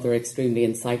 although they're extremely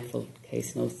insightful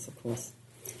case notes, of course.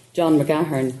 John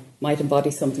McGahern might embody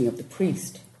something of the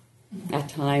priest. At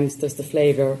times, there's the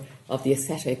flavour of the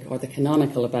ascetic or the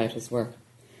canonical about his work.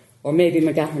 Or maybe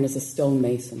McGahern is a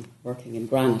stonemason working in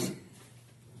granite.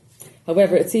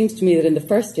 However, it seems to me that in the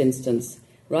first instance,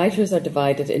 writers are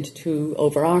divided into two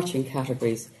overarching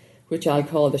categories, which I'll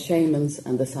call the shamans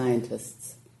and the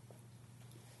scientists.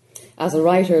 As a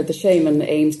writer, the shaman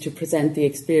aims to present the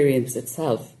experience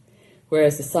itself,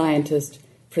 whereas the scientist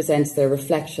presents their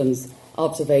reflections,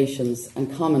 observations,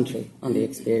 and commentary on the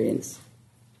experience.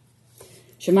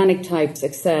 Shamanic types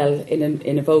excel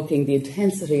in evoking the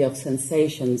intensity of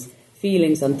sensations,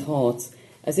 feelings, and thoughts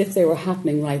as if they were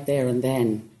happening right there and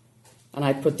then. And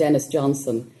I'd put Dennis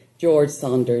Johnson, George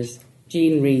Saunders,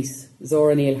 Jean Rhys,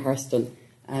 Zora Neale Hurston,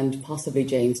 and possibly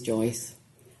James Joyce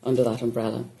under that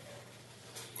umbrella.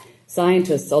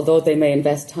 Scientists, although they may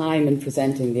invest time in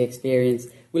presenting the experience,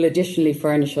 will additionally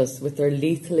furnish us with their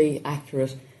lethally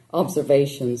accurate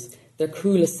observations, their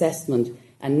cool assessment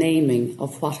and naming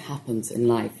of what happens in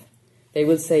life. They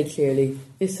will say clearly,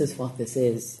 this is what this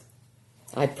is.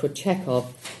 I'd put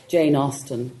Chekhov, Jane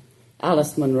Austen,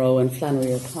 Alice Munro and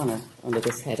Flannery O'Connor under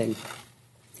this heading.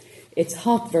 It's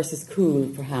hot versus cool,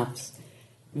 perhaps,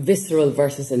 visceral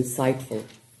versus insightful.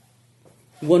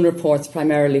 One reports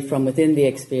primarily from within the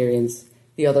experience,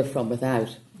 the other from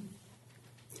without.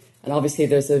 And obviously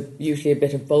there's usually a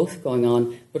bit of both going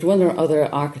on, but one or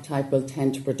other archetype will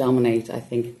tend to predominate, I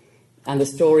think, and the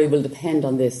story will depend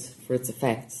on this for its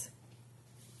effects.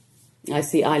 I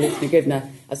see Eilis Ni Dhuibhne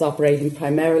as operating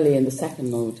primarily in the second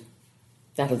mode,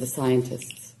 that of the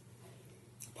scientists.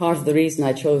 Part of the reason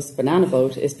I chose the Banana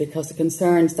Boat is because the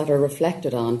concerns that are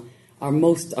reflected on are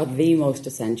the most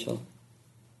essential.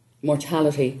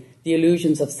 Mortality, the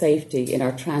illusions of safety in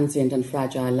our transient and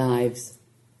fragile lives.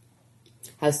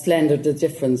 How slender the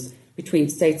difference between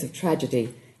states of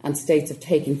tragedy and states of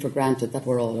taking for granted that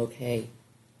we're all okay.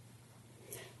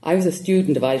 I was a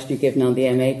student of Eilis Ni Dhuibhne on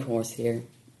the MA course here,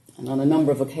 and on a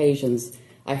number of occasions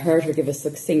I heard her give a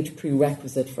succinct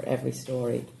prerequisite for every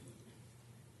story.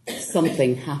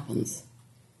 Something happens.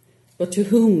 But to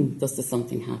whom does the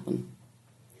something happen?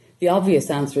 The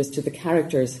obvious answer is to the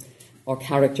characters or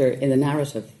character in the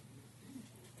narrative.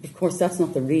 But of course that's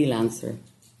not the real answer.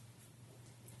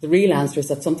 The real answer is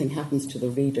that something happens to the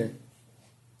reader.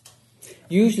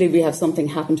 Usually we have something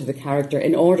happen to the character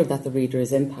in order that the reader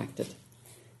is impacted.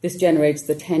 This generates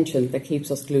the tension that keeps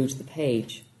us glued to the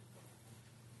page.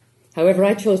 However,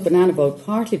 I chose Banana Boat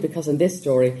partly because in this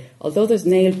story, although there's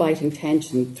nail-biting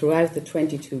tension throughout the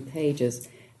 22 pages,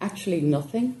 actually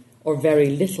nothing or very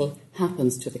little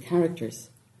happens to the characters.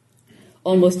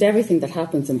 Almost everything that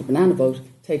happens in the Banana Boat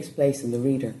takes place in the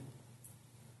reader.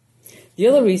 The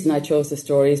other reason I chose the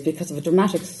story is because of a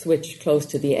dramatic switch close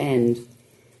to the end.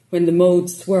 when the mode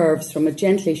swerves from a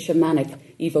gently shamanic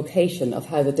evocation of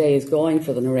how the day is going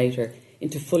for the narrator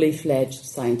into fully fledged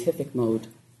scientific mode.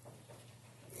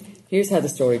 Here's how the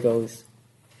story goes.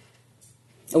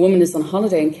 A woman is on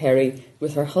holiday in Kerry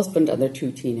with her husband and their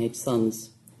 2 teenage sons.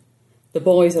 The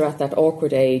boys are at that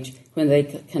awkward age when they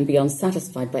can be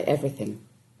unsatisfied by everything.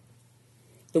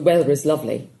 The weather is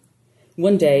lovely.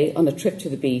 One day, on a trip to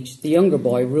the beach, the younger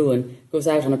boy, Ruan, goes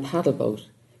out on a paddle boat,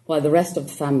 while the rest of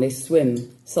the family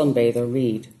swim, sunbathe or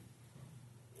read.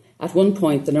 At one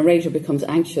point, the narrator becomes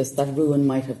anxious that Ruan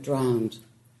might have drowned.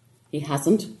 He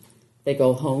hasn't. They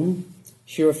go home.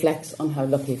 She reflects on how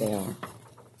lucky they are.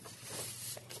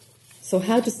 So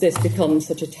how does this become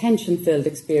such a tension-filled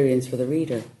experience for the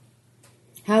reader?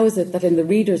 How is it that in the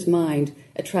reader's mind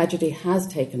a tragedy has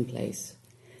taken place,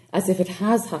 as if it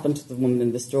has happened to the woman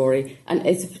in the story and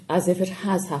as if it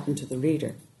has happened to the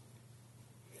reader?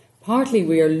 Partly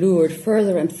we are lured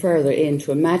further and further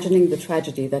into imagining the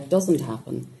tragedy that doesn't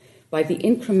happen by the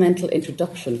incremental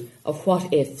introduction of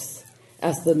what-ifs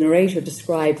as the narrator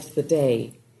describes the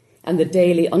day and the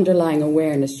daily underlying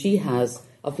awareness she has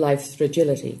of life's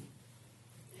fragility.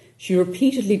 She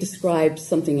repeatedly describes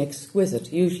something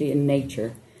exquisite, usually in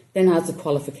nature, then adds a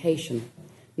qualification.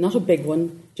 Not a big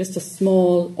one, just a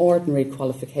small, ordinary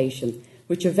qualification,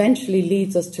 which eventually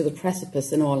leads us to the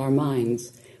precipice in all our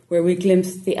minds, where we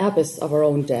glimpse the abyss of our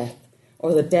own death,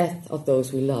 or the death of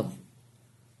those we love.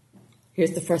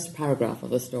 Here's the first paragraph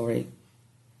of the story.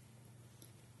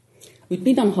 We'd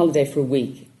been on holiday for a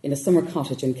week in a summer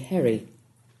cottage in Kerry.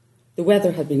 The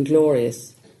weather had been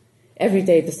glorious. Every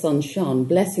day the sun shone,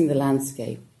 blessing the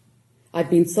landscape. I'd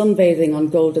been sunbathing on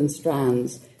golden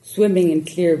strands, swimming in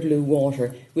clear blue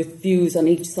water with views on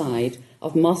each side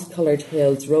of moss-coloured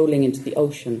hills rolling into the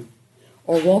ocean,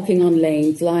 or walking on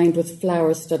lanes lined with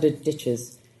flower-studded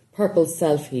ditches, purple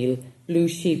self-heal, blue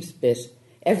sheep's bit,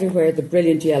 everywhere the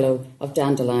brilliant yellow of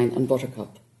dandelion and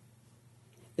buttercup.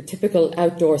 The typical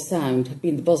outdoor sound had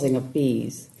been the buzzing of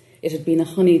bees. It had been a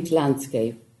honeyed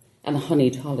landscape and a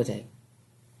honeyed holiday.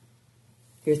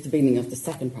 Here's the beginning of the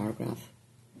second paragraph.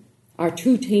 Our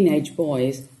 2 teenage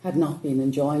boys had not been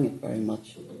enjoying it very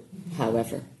much,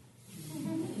 however.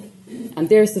 And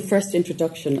there's the first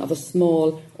introduction of a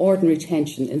small, ordinary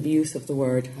tension in the use of the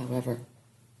word however.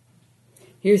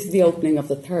 Here's the opening of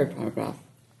the third paragraph.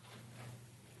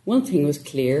 One thing was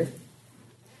clear.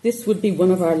 This would be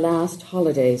one of our last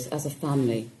holidays as a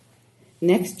family.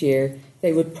 Next year,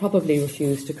 they would probably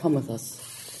refuse to come with us.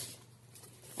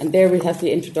 And there we have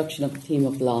the introduction of the theme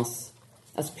of loss,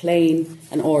 as plain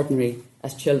and ordinary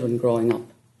as children growing up.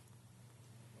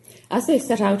 As they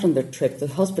set out on their trip, the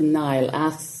husband Niall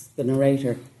asks the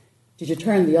narrator, "Did you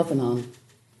turn the oven on?"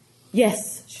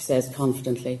 "Yes," she says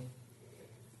confidently.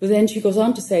 But then she goes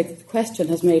on to say that the question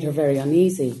has made her very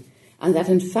uneasy, and that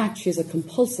in fact she is a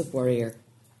compulsive worrier.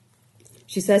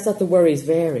 She says that the worries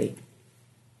vary.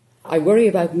 "I worry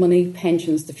about money,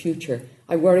 pensions, the future.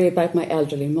 I worry about my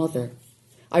elderly mother.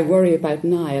 I worry about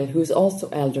Niall, who is also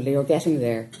elderly or getting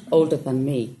there, older than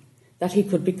me. That he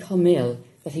could become ill,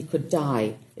 that he could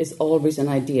die, is always an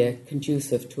idea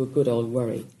conducive to a good old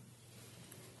worry."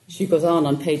 She goes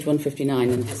on page 159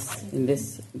 in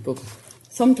this book.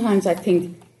 "Sometimes I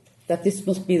think that this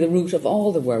must be the root of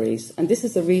all the worries, and this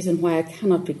is the reason why I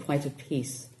cannot be quite at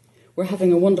peace. We're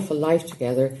having a wonderful life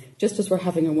together, just as we're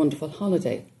having a wonderful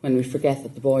holiday, when we forget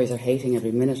that the boys are hating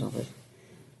every minute of it.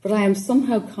 But I am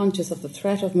somehow conscious of the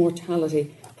threat of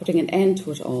mortality putting an end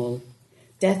to it all.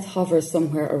 Death hovers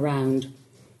somewhere around,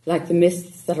 like the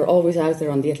mists that are always out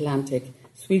there on the Atlantic,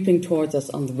 sweeping towards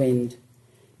us on the wind.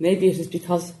 Maybe it is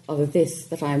because of this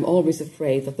that I am always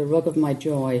afraid that the rug of my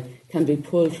joy can be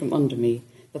pulled from under me,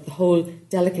 that the whole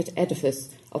delicate edifice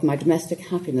of my domestic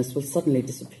happiness will suddenly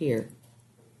disappear.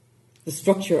 The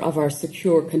structure of our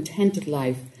secure, contented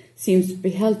life seems to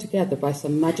be held together by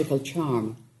some magical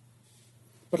charm.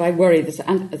 But I worry that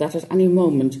at any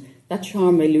moment that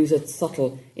charm may lose its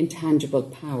subtle, intangible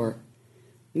power.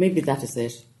 Maybe that is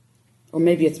it. Or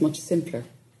maybe it's much simpler,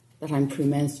 that I'm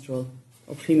premenstrual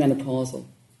or premenopausal."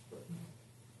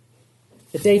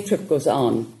 The day trip goes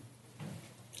on.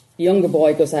 The younger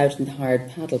boy goes out in the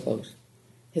hired paddle boat.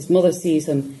 His mother sees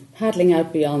him paddling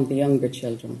out beyond the younger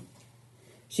children.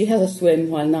 She has a swim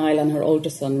while Niall and her older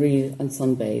son read and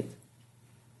sunbathe.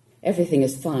 Everything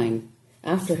is fine.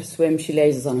 After her swim, she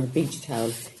lazes on her beach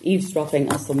towel,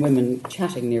 eavesdropping on some women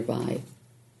chatting nearby.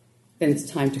 Then it's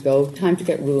time to go, time to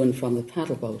get Ruan from the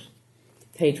paddle boat.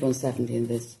 Page 170 in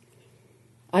this.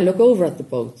 I look over at the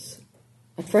boats.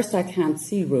 At first I can't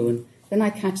see Ruan, then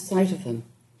I catch sight of him.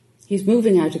 He's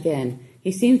moving out again.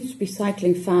 He seems to be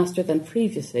cycling faster than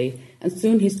previously, and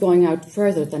soon he's going out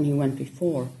further than he went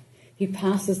before. He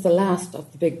passes the last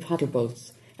of the big paddle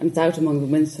boats and is out among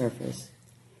the windsurfers.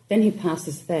 Then he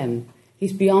passes them.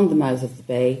 He's beyond the mouth of the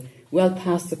bay, well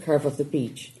past the curve of the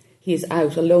beach. He is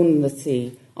out alone in the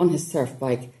sea, on his surf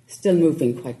bike, still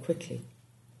moving quite quickly.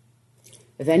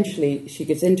 Eventually, she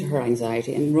gives in to her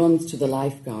anxiety and runs to the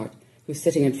lifeguard, who's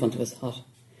sitting in front of his hut.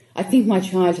 "I think my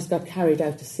child has got carried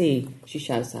out to sea," she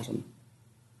shouts at him.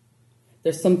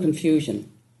 There's some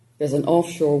confusion. There's an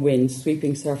offshore wind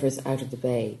sweeping surfers out of the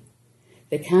bay.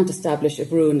 They can't establish if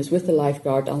Ruin is with the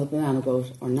lifeguard on the banana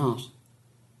boat or not.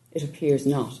 It appears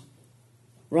not.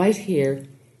 Right here,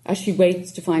 as she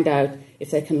waits to find out if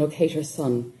they can locate her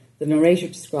son, the narrator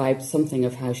describes something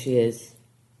of how she is.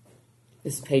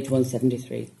 This is page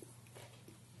 173.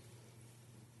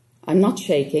 "I'm not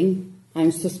shaking.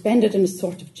 I'm suspended in a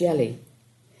sort of jelly.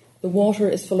 The water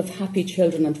is full of happy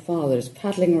children and fathers,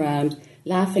 paddling around,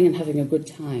 laughing and having a good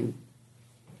time.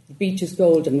 The beach is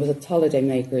golden with its holiday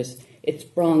makers, its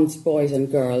bronzed boys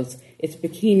and girls, its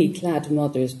bikini-clad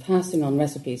mothers passing on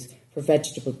recipes for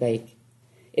vegetable bake,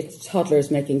 its toddlers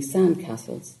making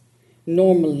sandcastles.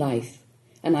 Normal life,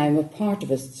 and I am a part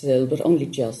of it still, but only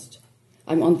just.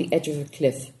 I'm on the edge of a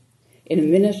cliff. In a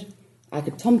minute, I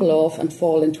could tumble off and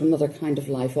fall into another kind of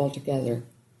life altogether.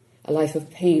 A life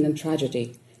of pain and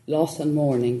tragedy, loss and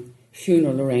mourning,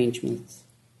 funeral arrangements.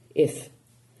 If.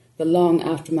 The long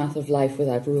aftermath of life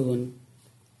without Ruin.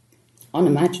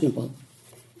 Unimaginable.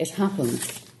 It happens.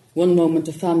 One moment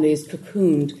a family is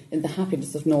cocooned in the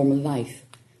happiness of normal life.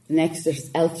 The next it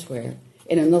is elsewhere,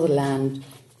 in another land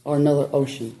or another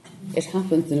ocean. It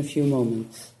happens in a few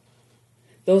moments.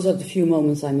 Those are the few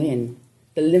moments I'm in,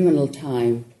 the liminal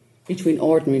time between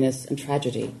ordinariness and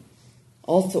tragedy,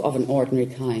 also of an ordinary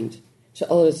kind.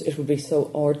 To others it will be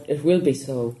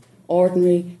so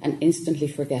ordinary and instantly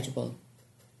forgettable,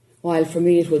 while for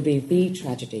me it will be the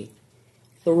tragedy,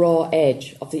 the raw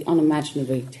edge of the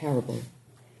unimaginably terrible.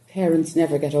 Parents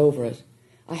never get over it.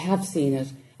 I have seen it,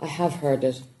 I have heard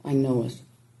it, I know it.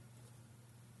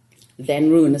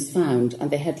 Then Ruin is found and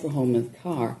they head for home in the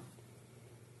car.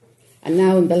 And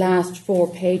now in the last 4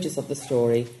 pages of the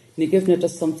story, Ni Dhuibhne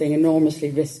does something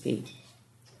enormously risky.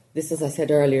 This, as I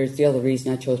said earlier, is the other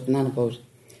reason I chose Banana Boat.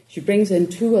 She brings in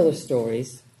 2 other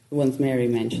stories, the ones Mary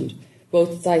mentioned,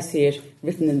 both, as I see it,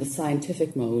 written in the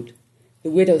scientific mode. The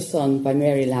Widow's Son by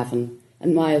Mary Lavin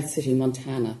and Mild City,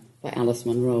 Montana by Alice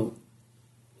Munro.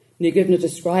 Ni Dhuibhne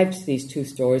describes these 2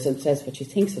 stories and says what she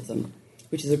thinks of them,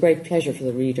 which is a great pleasure for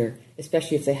the reader,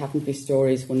 especially if they happen to be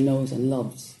stories one knows and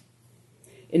loves.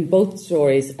 In both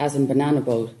stories, as in Banana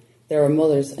Boat, there are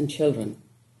mothers and children.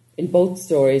 In both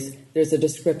stories, there's a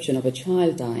description of a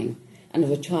child dying and of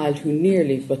a child who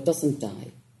nearly but doesn't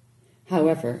die.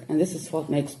 However, and this is what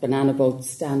makes Banana Boat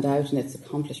stand out in its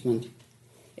accomplishment,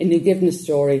 in Ni Dhuibhne's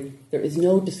story, there is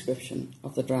no description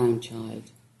of the drowned child.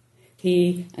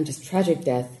 He and his tragic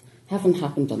death haven't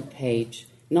happened on the page,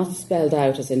 not spelled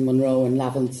out as in Munro and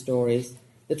Lavin's stories.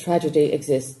 The tragedy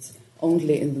exists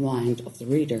only in the mind of the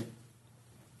reader.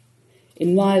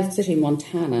 In Mild City,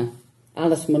 Montana,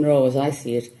 Alice Munro, as I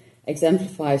see it,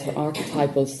 exemplifies her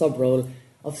archetypal sub-role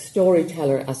of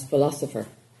storyteller as philosopher.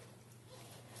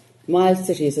 Mild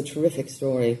City is a terrific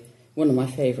story, one of my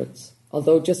favourites,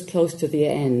 although just close to the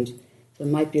end there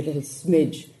might be a little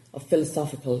smidge of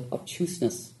philosophical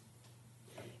obtuseness.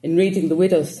 In reading The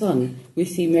Widow's Son, we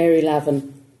see Mary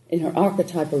Lavin in her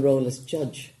archetypal role as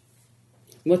judge.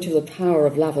 Much of the power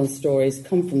of Lavin's stories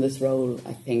come from this role,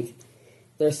 I think.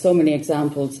 There are so many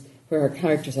examples where her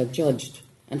characters are judged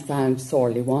and found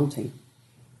sorely wanting.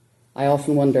 I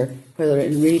often wonder whether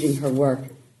in reading her work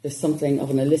there's something of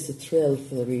an illicit thrill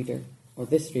for the reader, or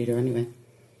this reader anyway,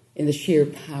 in the sheer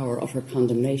power of her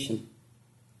condemnation.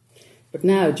 But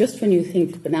now, just when you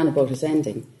think Banana Boat is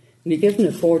ending, Ni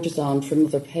Dhuibhne forges on for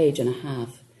another page and a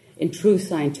half, in true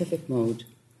scientific mode.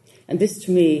 And this,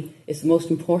 to me, is the most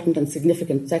important and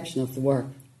significant section of the work.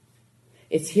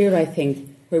 It's here, I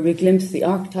think, where we glimpse the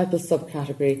archetypal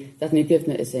subcategory that Ni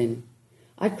Dhuibhne is in.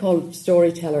 I'd call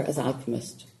storyteller as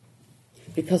alchemist,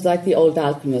 because like the old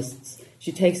alchemists,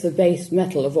 she takes the base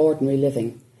metal of ordinary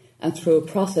living, and through a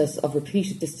process of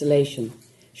repeated distillation,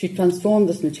 she transformed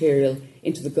this material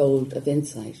into the gold of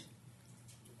insight.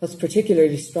 What's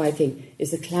particularly striking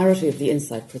is the clarity of the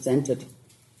insight presented.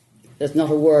 There's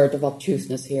not a word of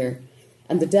obtuseness here,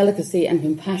 and the delicacy and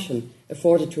compassion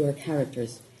afforded to her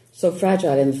characters, so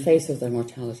fragile in the face of their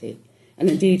mortality, and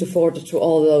indeed afforded to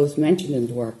all those mentioned in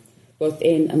the work, both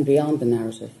in and beyond the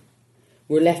narrative.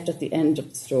 We're left at the end of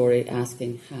the story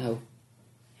asking how.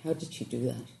 How did she do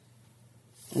that?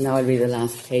 And now I'll read the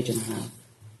last page and a half.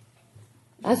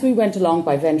 As we went along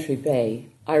by Ventry Bay,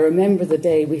 I remember the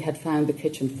day we had found the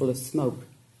kitchen full of smoke.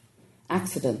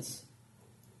 accidents.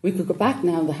 We could go back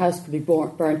now and the house could be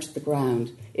burnt to the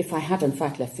ground if I had in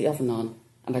fact left the oven on,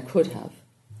 and I could have.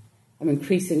 I'm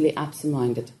increasingly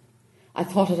absent-minded. I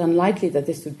thought it unlikely that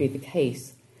this would be the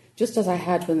case, just as I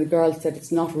had when the girl said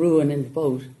it's not ruin in the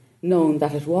boat, known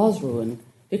that it was ruin,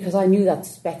 because I knew that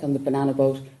speck on the banana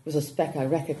boat was a speck I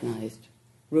recognised.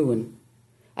 Ruin.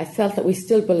 I felt that we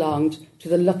still belonged to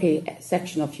the lucky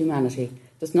section of humanity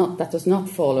that does not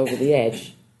fall over the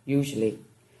edge, usually.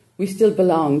 We still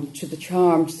belonged to the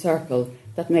charmed circle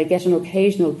that may get an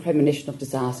occasional premonition of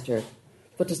disaster,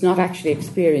 but does not actually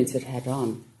experience it head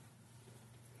on.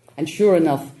 And sure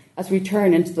enough, as we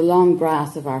turn into the long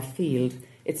grass of our field,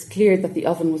 it's clear that the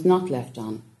oven was not left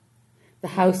on. The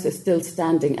house is still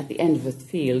standing at the end of its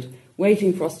field,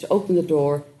 waiting for us to open the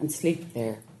door and sleep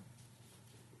there.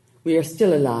 We are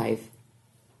still alive.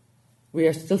 We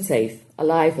are still safe,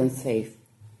 alive and safe.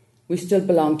 We still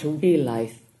belong to real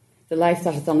life, the life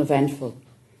that is uneventful,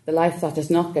 the life that does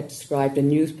not get described in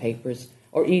newspapers,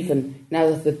 or even, now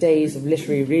that the days of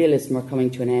literary realism are coming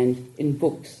to an end, in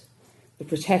books. The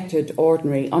protected,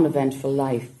 ordinary, uneventful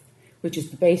life, which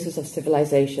is the basis of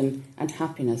civilization and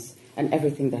happiness and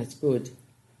everything that is good,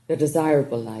 the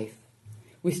desirable life.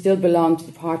 We still belong to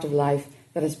the part of life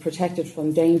that is protected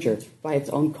from danger by its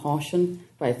own caution,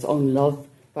 by its own love,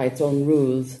 by its own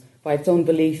rules, by its own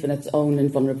belief in its own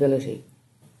invulnerability,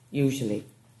 usually.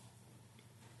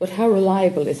 But how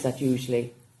reliable is that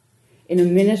usually? In a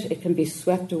minute it can be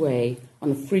swept away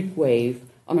on a freak wave,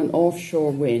 on an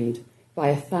offshore wind, by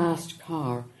a fast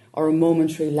car or a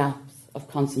momentary lapse of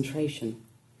concentration.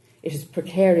 It is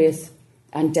precarious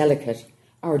and delicate,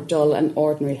 our dull and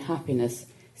ordinary happiness,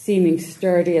 seeming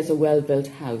sturdy as a well-built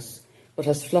house, but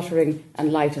as fluttering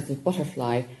and light as a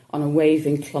butterfly on a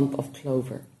waving clump of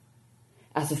clover.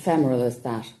 As ephemeral as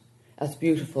that, as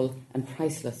beautiful and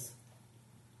priceless.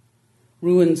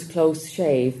 Ruin's close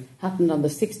shave happened on the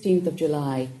 16th of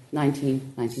July,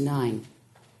 1999.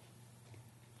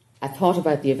 I thought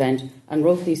about the event and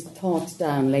wrote these thoughts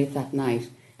down late that night,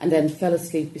 and then fell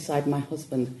asleep beside my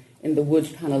husband in the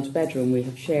wood-panelled bedroom we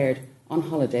have shared on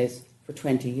holidays for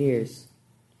 20 years.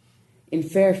 In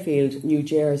Fairfield, New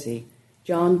Jersey,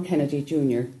 John Kennedy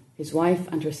Jr., his wife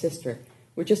and her sister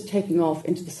were just taking off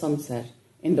into the sunset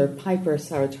in their Piper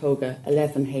Saratoga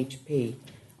 11 HP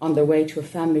on their way to a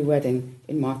family wedding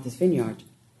in Martha's Vineyard,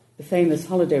 the famous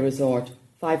holiday resort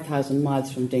 5,000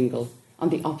 miles from Dingle on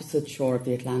the opposite shore of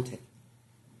the Atlantic.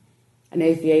 An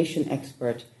aviation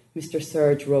expert, Mr.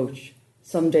 Serge Roach,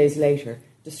 some days later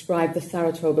described the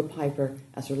Saratoga Piper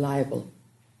as reliable.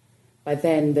 By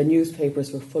then, the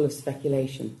newspapers were full of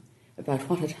speculation about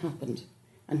what had happened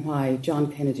and why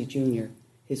John Kennedy Jr.,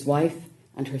 his wife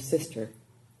and her sister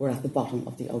were at the bottom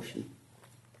of the ocean.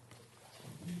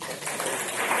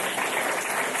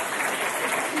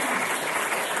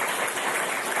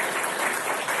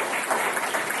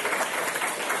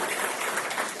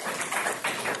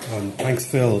 Thanks,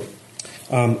 Phil.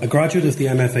 A graduate of the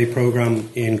MFA programme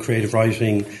in creative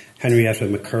writing, Henrietta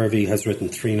McCurvey has written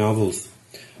 3 novels.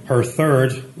 Her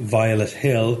third, Violet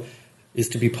Hill, is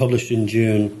to be published in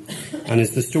June and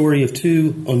is the story of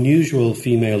 2 unusual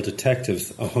female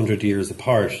detectives 100 years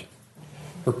apart.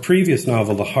 Her previous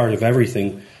novel, The Heart of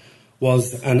Everything,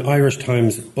 was an Irish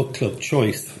Times Book Club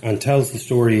choice and tells the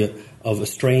story of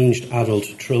estranged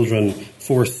adult children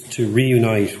forced to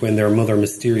reunite when their mother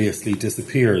mysteriously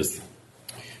disappears.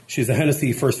 She's a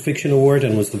Hennessy First Fiction Award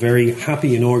and was the very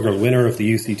happy inaugural winner of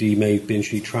the UCD Maeve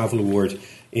Binchy Travel Award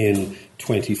in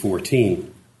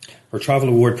 2014. Her Travel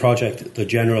Award project, The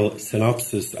General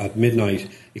Synopsis at Midnight,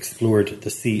 explored the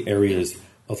sea areas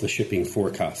of the shipping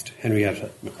forecast.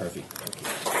 Henrietta McCurvey.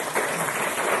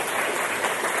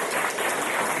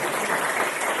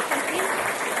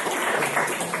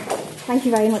 Thank you. Thank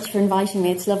you very much for inviting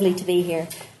me. It's lovely to be here.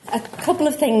 A couple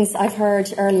of things I've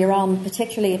heard earlier on,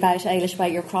 particularly about Eilis,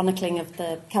 about your chronicling of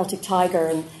the Celtic Tiger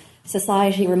and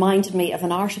society, reminded me of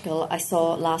an article I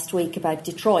saw last week about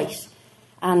Detroit.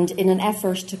 And in an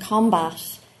effort to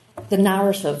combat the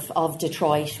narrative of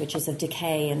Detroit, which is of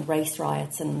decay and race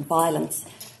riots and violence,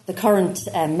 the current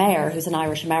mayor, who's an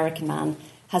Irish-American man,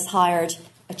 has hired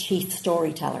a chief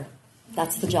storyteller.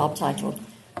 That's the job title,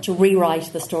 to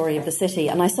rewrite the story of the city.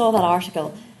 And I saw that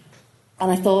article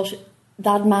and I thought,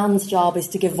 that man's job is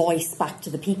to give voice back to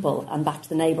the people and back to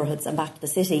the neighbourhoods and back to the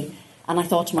city. And I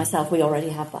thought to myself, we already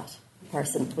have that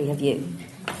person. We have you.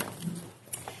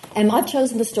 I've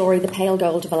chosen the story The Pale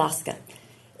Gold of Alaska.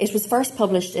 It was first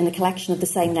published in a collection of the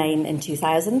same name in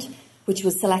 2000, which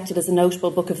was selected as a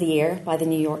notable book of the year by the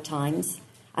New York Times,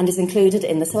 and is included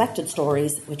in the Selected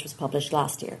Stories, which was published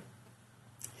last year.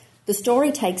 The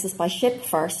story takes us by ship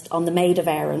first on the Maid of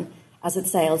Erin as it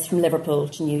sails from Liverpool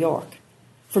to New York.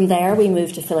 From there, we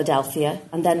move to Philadelphia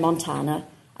and then Montana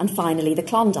and finally the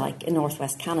Klondike in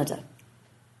northwest Canada.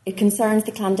 It concerns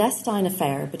the clandestine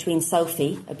affair between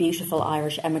Sophie, a beautiful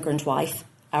Irish emigrant wife,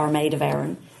 our Maid of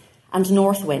Erin, and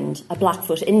Northwind, a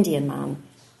Blackfoot Indian man,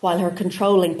 while her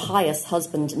controlling, pious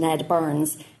husband, Ned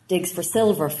Burns, digs for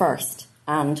silver first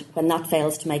and, when that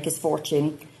fails to make his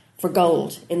fortune, for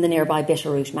gold in the nearby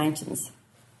Bitterroot Mountains.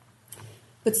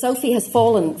 But Sophie has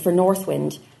fallen for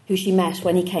Northwind, who she met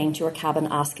when he came to her cabin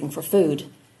asking for food.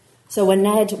 So when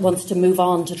Ned wants to move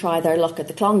on to try their luck at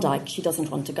the Klondike, she doesn't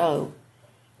want to go.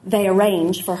 They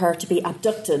arrange for her to be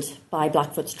abducted by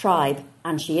Blackfoot's tribe,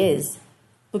 and she is.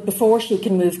 But before she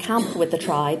can move camp with the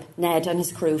tribe, Ned and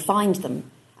his crew find them,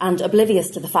 and, oblivious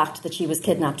to the fact that she was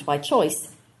kidnapped by choice,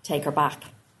 take her back.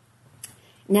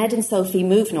 Ned and Sophie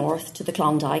move north to the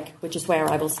Klondike, which is where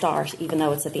I will start, even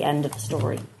though it's at the end of the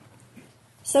story.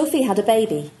 Sophie had a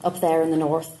baby up there in the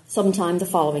north sometime the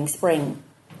following spring.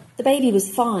 The baby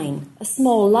was fine, a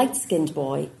small, light-skinned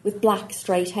boy with black,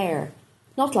 straight hair,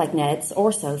 not like Ned's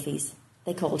or Sophie's.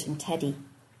 They called him Teddy.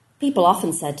 People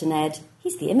often said to Ned,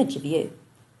 "He's the image of you."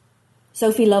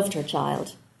 Sophie loved her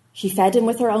child. She fed him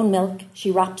with her own milk,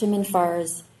 she wrapped him in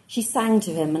furs, she sang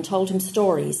to him and told him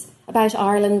stories about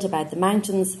Ireland, about the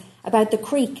mountains, about the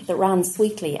creek that ran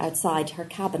sweetly outside her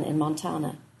cabin in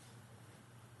Montana.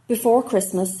 Before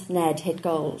Christmas, Ned hit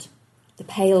gold, the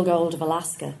pale gold of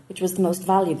Alaska, which was the most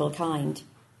valuable kind.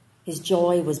 His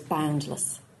joy was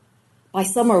boundless. By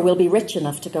summer, we'll be rich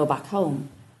enough to go back home.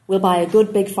 We'll buy a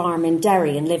good big farm in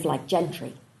Derry and live like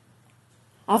gentry.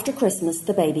 After Christmas,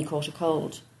 the baby caught a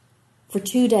cold. For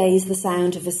 2 days, the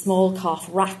sound of his small cough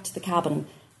racked the cabin,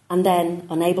 and then,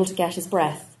 unable to get his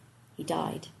breath, he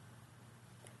died.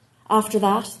 After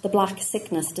that, the black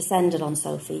sickness descended on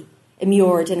Sophie,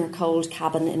 immured in her cold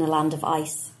cabin in a land of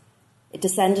ice. It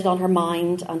descended on her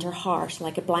mind and her heart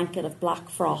like a blanket of black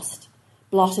frost,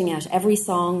 blotting out every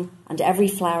song and every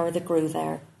flower that grew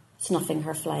there, snuffing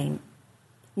her flame.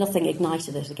 Nothing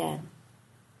ignited it again.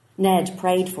 Ned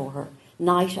prayed for her,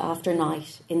 night after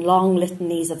night, in long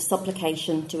litanies of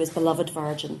supplication to his beloved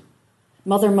Virgin.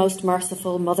 Mother most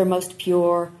merciful, Mother most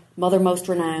pure, Mother most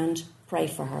renowned, pray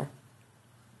for her.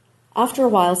 After a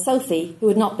while, Sophie, who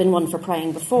had not been one for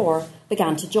praying before,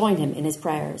 began to join him in his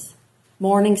prayers.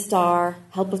 Morning star,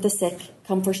 help of the sick,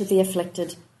 comfort of the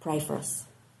afflicted, pray for us.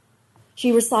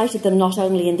 She recited them not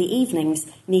only in the evenings,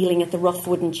 kneeling at the rough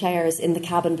wooden chairs in the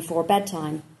cabin before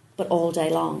bedtime, but all day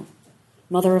long.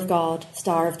 Mother of God,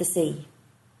 star of the sea.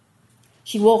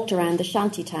 She walked around the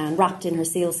shanty town, wrapped in her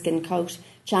sealskin coat,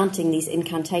 chanting these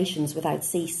incantations without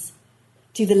cease.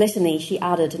 To the litany she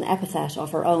added an epithet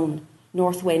of her own,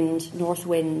 North wind, north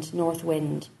wind, north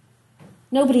wind.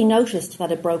 Nobody noticed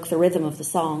that it broke the rhythm of the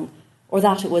song, or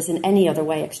that it was in any other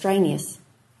way extraneous.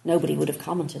 Nobody would have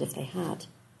commented if they had.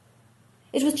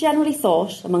 It was generally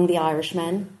thought among the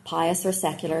Irishmen, pious or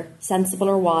secular, sensible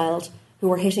or wild, who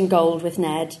were hitting gold with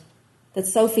Ned, that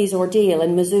Sophie's ordeal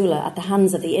in Missoula at the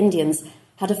hands of the Indians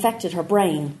had affected her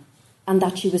brain, and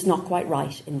that she was not quite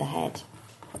right in the head.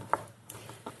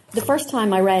 The first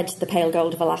time I read The Pale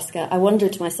Gold of Alaska, I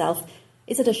wondered to myself,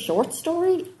 is it a short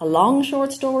story? A long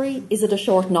short story? Is it a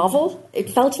short novel? It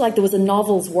felt like there was a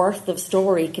novel's worth of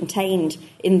story contained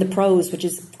in the prose, which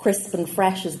is crisp and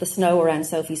fresh as the snow around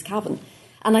Sophie's cabin.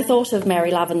 And I thought of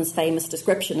Mary Lavin's famous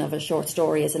description of a short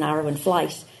story as an arrow in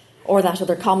flight, or that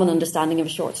other common understanding of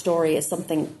a short story as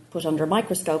something put under a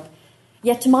microscope.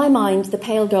 Yet to my mind, The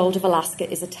Pale Gold of Alaska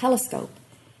is a telescope.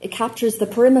 It captures the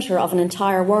perimeter of an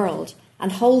entire world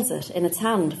and holds it in its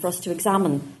hand for us to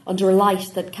examine under a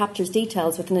light that captures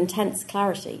details with an intense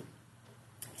clarity.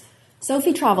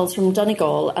 Sophie travels from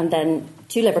Donegal and then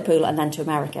to Liverpool and then to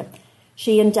America.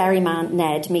 She and Derryman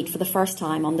Ned meet for the first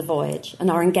time on the voyage and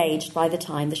are engaged by the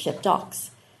time the ship docks.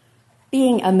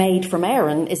 Being a maid from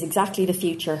Erin is exactly the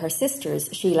future her sisters,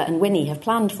 Sheila and Winnie, have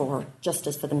planned for her, just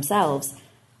as for themselves,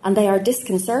 and they are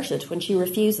disconcerted when she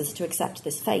refuses to accept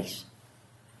this fate.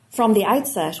 From the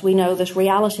outset, we know that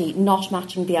reality not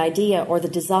matching the idea or the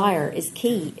desire is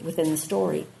key within the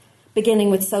story, beginning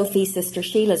with Sophie's sister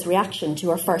Sheila's reaction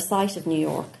to her first sight of New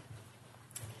York.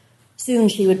 Soon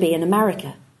she would be in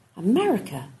America.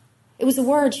 America! It was a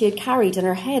word she had carried in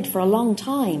her head for a long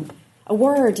time, a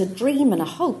word, a dream and a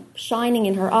hope shining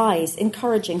in her eyes,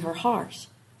 encouraging her heart.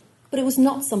 But it was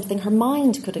not something her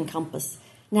mind could encompass,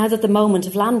 now that the moment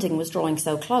of landing was drawing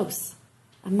so close.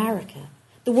 America.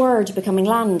 The word becoming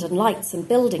land and lights and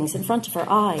buildings in front of her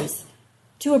eyes.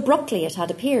 Too abruptly it had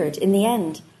appeared, in the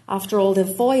end, after all the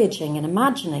voyaging and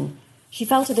imagining. She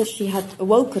felt as if she had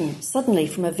awoken suddenly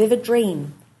from a vivid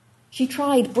dream. She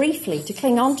tried briefly to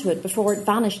cling on to it before it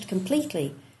vanished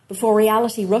completely, before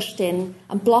reality rushed in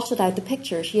and blotted out the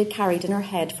picture she had carried in her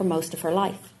head for most of her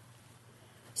life.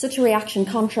 Such a reaction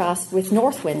contrasts with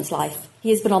North Wind's life. He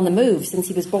has been on the move since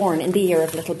he was born in the year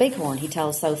of Little Bighorn, he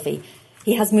tells Sophie.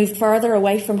 He has moved further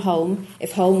away from home.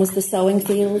 If home was the sowing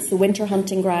fields, the winter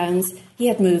hunting grounds, he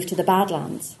had moved to the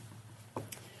Badlands.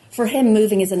 For him,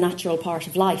 moving is a natural part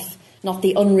of life, not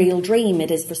the unreal dream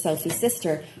it is for Sophie's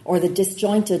sister, or the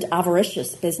disjointed,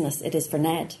 avaricious business it is for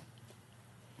Ned.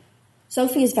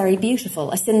 Sophie is very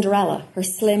beautiful, a Cinderella, her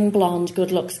slim, blonde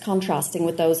good looks contrasting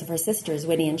with those of her sisters,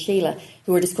 Winnie and Sheila,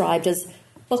 who are described as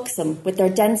buxom, with their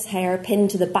dense hair pinned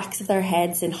to the backs of their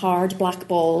heads in hard black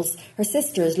balls. Her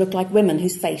sisters look like women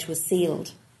whose fate was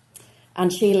sealed.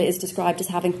 And Sheila is described as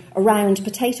having a round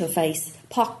potato face,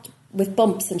 pocked with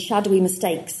bumps and shadowy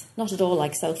mistakes, not at all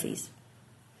like Sophie's.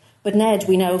 But Ned,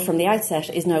 we know from the outset,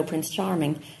 is no Prince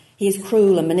Charming. He is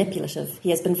cruel and manipulative. He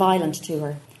has been violent to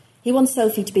her. He wants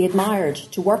Sophie to be admired,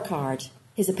 to work hard.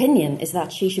 His opinion is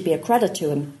that she should be a credit to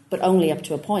him, but only up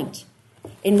to a point.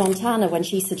 In Montana, when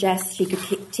she suggests she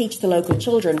could teach the local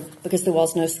children because there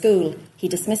was no school, he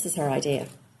dismisses her idea.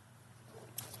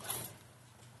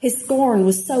 His scorn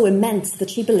was so immense that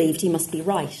she believed he must be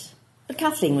right. But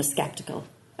Kathleen was sceptical.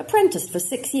 "Apprenticed for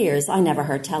 6 years, I never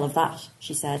heard tell of that,"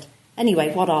 she said.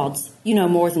 "Anyway, what odds? You know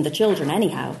more than the children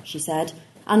anyhow," she said,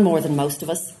 "and more than most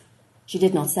of us." She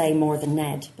did not say more than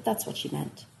Ned, but that's what she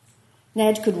meant.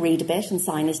 Ned could read a bit and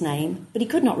sign his name, but he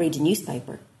could not read a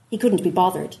newspaper. He couldn't be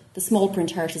bothered. The small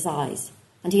print hurt his eyes,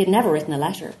 and he had never written a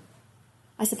letter.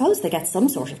 "I suppose they get some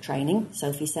sort of training,"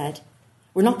 Sophie said.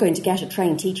 "We're not going to get a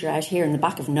trained teacher out here in the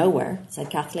back of nowhere," said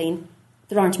Kathleen.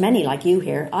 "There aren't many like you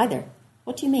here either."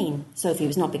 "What do you mean?" Sophie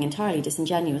was not being entirely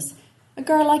disingenuous. "A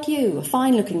girl like you, a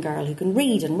fine-looking girl who can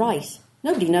read and write.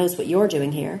 Nobody knows what you're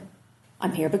doing here."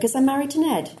 "I'm here because I'm married to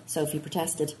Ned," Sophie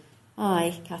protested.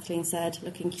 "Aye," Kathleen said,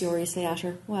 looking curiously at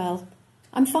her. "Well,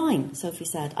 I'm fine," Sophie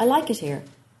said. "I like it here."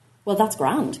 "Well, that's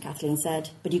grand," Kathleen said,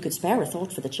 "but you could spare a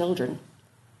thought for the children."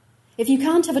 "If you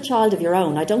can't have a child of your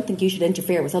own, I don't think you should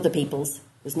interfere with other people's,"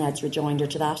 was Ned's rejoinder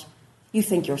to that. "You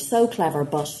think you're so clever,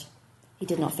 but..." He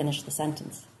did not finish the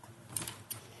sentence.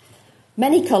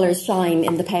 Many colours shine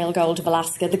in the pale gold of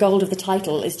Alaska. The gold of the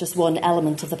title is just one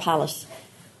element of the palette.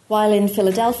 While in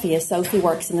Philadelphia, Sophie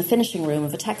works in the finishing room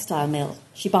of a textile mill.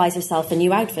 She buys herself a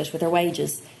new outfit with her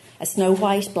wages, a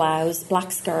snow-white blouse,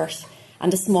 black skirt,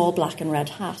 and a small black and red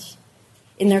hat.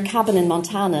 In their cabin in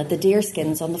Montana, the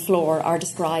deerskins on the floor are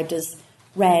described as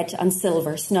red and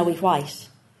silver, snowy white.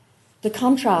 The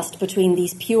contrast between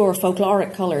these pure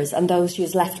folkloric colours and those she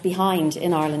has left behind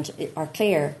in Ireland are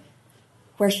clear.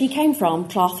 Where she came from,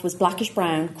 cloth was blackish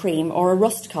brown, cream, or a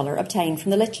rust colour obtained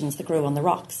from the lichens that grew on the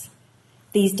rocks.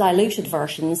 These diluted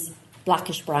versions,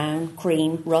 blackish brown,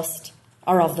 cream, rust,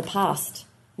 are of the past,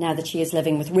 now that she is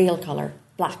living with real colour,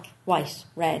 black, white,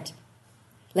 red.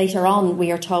 Later on,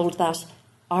 we are told that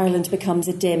Ireland becomes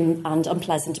a dim and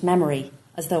unpleasant memory,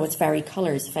 as though its very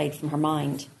colours fade from her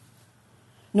mind.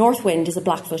 North Wind is a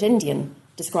Blackfoot Indian,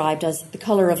 described as the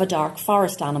colour of a dark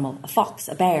forest animal, a fox,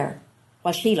 a bear,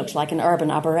 while she looks like an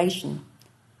urban aberration.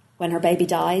 When her baby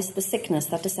dies, the sickness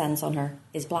that descends on her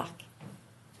is black.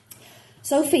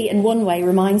 Sophie, in one way,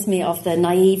 reminds me of the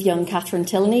naive young Catherine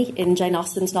Tilney in Jane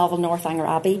Austen's novel Northanger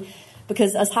Abbey,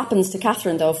 because, as happens to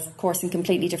Catherine, though of course in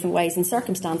completely different ways and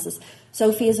circumstances,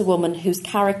 Sophie is a woman whose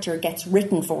character gets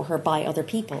written for her by other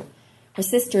people. Her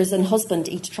sisters and husband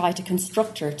each try to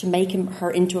construct her to make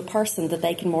her into a person that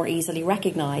they can more easily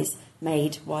recognise,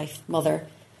 maid, wife, mother.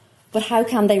 But how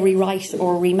can they rewrite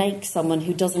or remake someone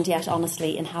who doesn't yet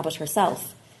honestly inhabit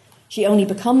herself? She only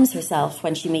becomes herself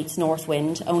when she meets North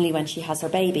Wind, only when she has her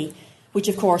baby, which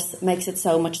of course makes it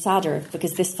so much sadder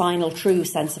because this final true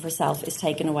sense of herself is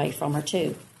taken away from her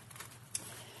too.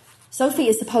 Sophie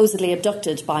is supposedly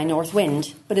abducted by North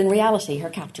Wind, but in reality her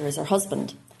captor is her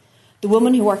husband. The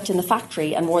woman who worked in the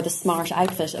factory and wore the smart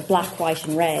outfit of black, white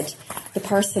and red, the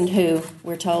person who,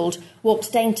 we're told,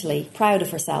 walked daintily, proud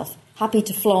of herself, happy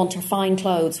to flaunt her fine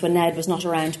clothes when Ned was not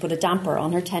around to put a damper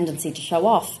on her tendency to show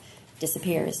off,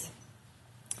 disappears.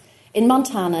 In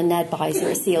Montana, Ned buys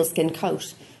her a sealskin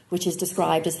coat, which is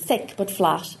described as thick but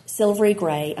flat, silvery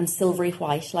grey and silvery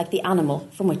white, like the animal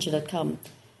from which it had come.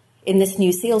 In this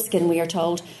new sealskin, we are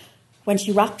told, when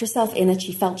she wrapped herself in it,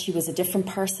 she felt she was a different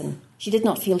person. She did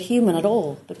not feel human at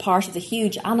all, but part of the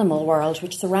huge animal world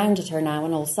which surrounded her now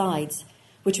on all sides,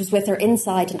 which was with her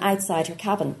inside and outside her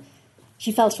cabin.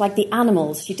 She felt like the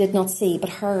animals she did not see but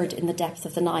heard in the depth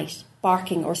of the night,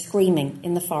 barking or screaming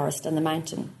in the forest and the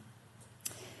mountain.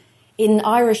 In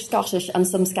Irish, Scottish and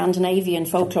some Scandinavian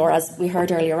folklore, as we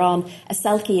heard earlier on, a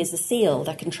selkie is a seal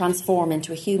that can transform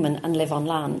into a human and live on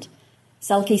land.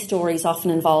 Selkie stories often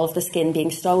involve the skin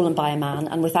being stolen by a man,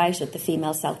 and without it the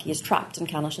female selkie is trapped and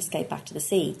cannot escape back to the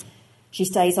sea. She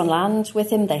stays on land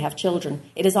with him, they have children.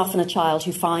 It is often a child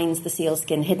who finds the seal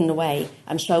skin hidden away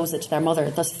and shows it to their mother,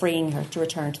 thus freeing her to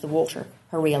return to the water,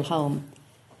 her real home.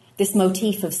 This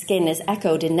motif of skin is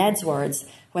echoed in Ned's words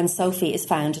when Sophie is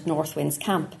found at North Wind's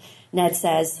camp. Ned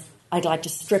says, "I'd like to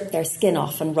strip their skin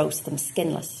off and roast them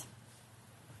skinless."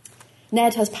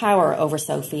 Ned has power over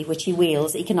Sophie, which he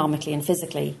wields economically and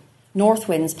physically. North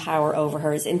Wind's power over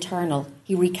her is internal.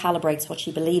 He recalibrates what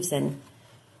she believes in.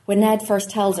 When Ned first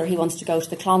tells her he wants to go to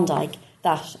the Klondike,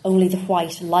 that only the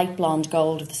white, light blonde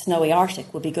gold of the snowy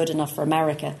Arctic will be good enough for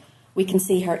America, we can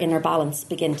see her inner balance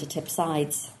begin to tip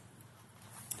sides.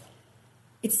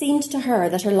 It seemed to her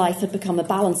that her life had become a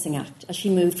balancing act as she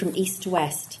moved from east to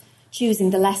west, choosing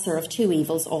the lesser of two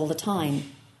evils all the time.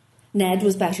 Ned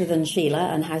was better than Sheila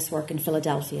and housework in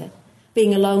Philadelphia.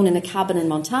 Being alone in a cabin in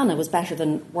Montana was better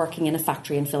than working in a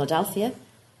factory in Philadelphia.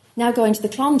 Now going to the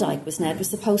Klondike with Ned was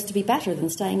supposed to be better than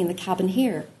staying in the cabin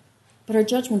here. But her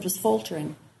judgment was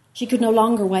faltering. She could no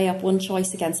longer weigh up one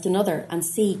choice against another and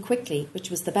see quickly which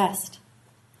was the best.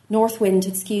 North Wind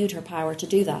had skewed her power to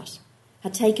do that,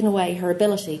 had taken away her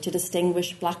ability to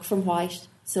distinguish black from white,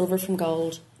 silver from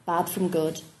gold, bad from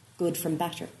good, good from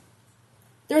better.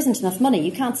 "There isn't enough money,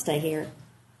 you can't stay here."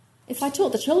 "If I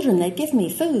taught the children, they'd give me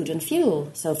food and fuel,"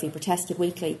 Sophie protested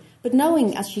weakly, but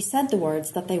knowing as she said the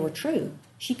words that they were true,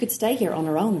 she could stay here on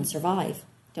her own and survive.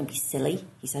 "Don't be silly,"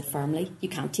 he said firmly. "You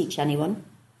can't teach anyone."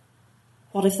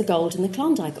 "What if the gold in the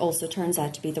Klondike also turns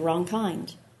out to be the wrong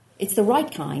kind?" "It's the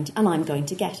right kind, and I'm going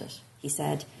to get it," he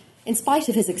said. In spite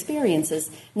of his experiences,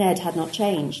 Ned had not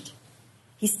changed.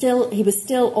 He was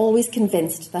still always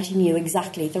convinced that he knew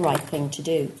exactly the right thing to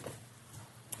do.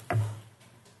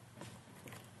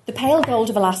 The pale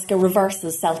gold of Alaska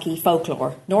reverses Selkie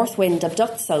folklore. North Wind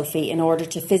abducts Sophie in order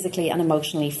to physically and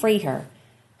emotionally free her.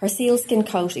 Her sealskin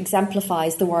coat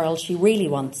exemplifies the world she really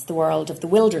wants, the world of the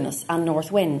wilderness and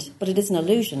North Wind, but it is an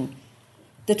illusion.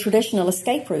 The traditional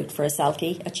escape route for a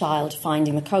Selkie, a child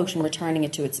finding the coat and returning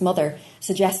it to its mother,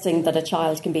 suggesting that a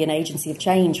child can be an agency of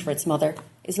change for its mother,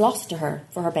 is lost to her,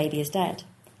 for her baby is dead.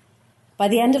 By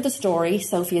the end of the story,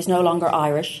 Sophie is no longer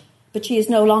Irish, but she is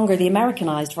no longer the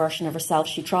Americanized version of herself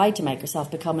she tried to make herself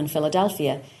become in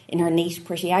Philadelphia, in her neat,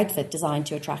 pretty outfit designed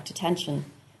to attract attention.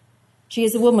 She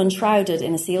is a woman shrouded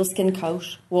in a sealskin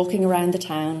coat, walking around the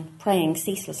town, praying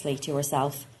ceaselessly to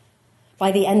herself.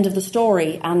 By the end of the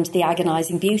story and the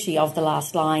agonising beauty of the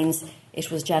last lines, it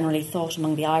was generally thought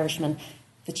among the Irishmen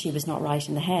that she was not right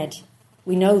in the head.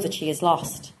 We know that she is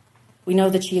lost. We know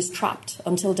that she is trapped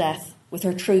until death with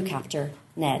her true captor,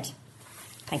 Ned.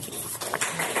 Thank you.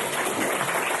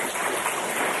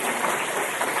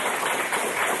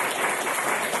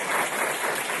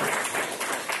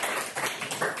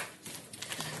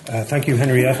 Thank you,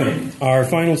 Henrietta. Our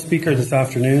final speaker this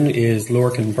afternoon is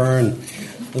Lorcan Byrne.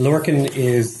 Lorcan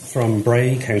is from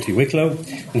Bray, County Wicklow,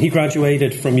 and he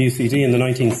graduated from UCD in the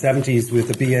 1970s with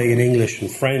a BA in English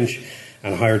and French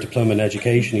and a higher diploma in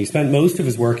education. He spent most of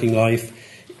his working life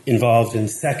involved in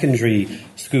secondary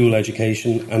school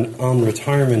education and on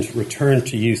retirement returned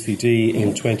to UCD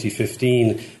in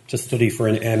 2015 to study for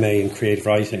an MA in creative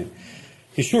writing.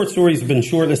 His short stories have been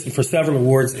shortlisted for several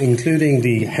awards, including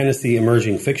the Hennessy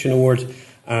Emerging Fiction Award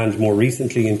and more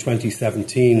recently in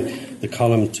 2017 the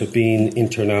Column to Bean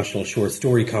International Short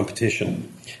Story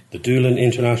Competition, the Doolin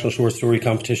International Short Story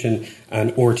Competition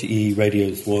and RTE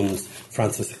Radio 1's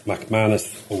Francis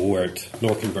McManus Award.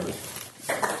 Lorcan Byrne.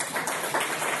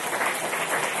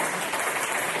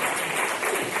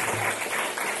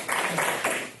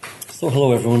 So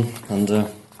hello everyone, and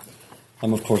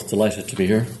I'm of course delighted to be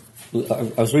here.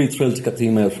 I was really thrilled to get the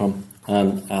email from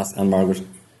Anne Margaret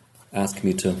asking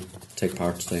me to take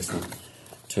part today, so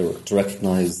to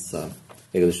recognise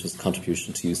Eilish's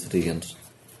contribution to UCD and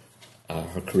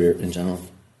her career in general.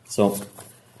 So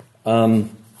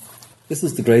this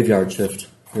is the graveyard shift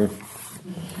here,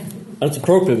 and it's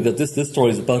appropriate because this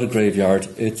story is about a graveyard.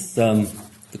 It's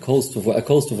the coast of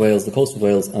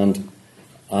Wales, and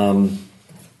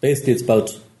basically it's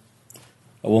about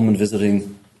a woman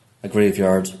visiting a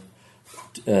graveyard,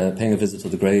 paying a visit to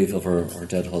the grave of her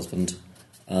dead husband,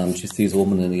 and she sees a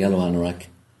woman in a yellow anorak,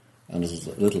 and there's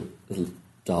a little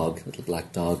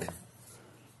black dog.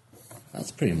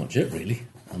 That's pretty much it, really.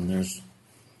 And there's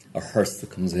a hearse that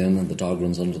comes in, and the dog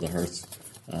runs under the hearse,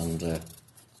 and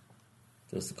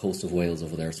there's the coast of Wales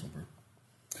over there somewhere.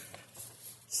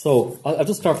 So I'll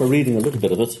just start by reading a little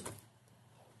bit of it.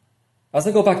 As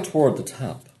I go back toward the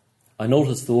tap, I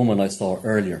notice the woman I saw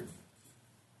earlier.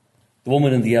 The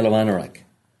woman in the yellow anorak.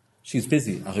 She's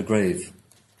busy at a grave.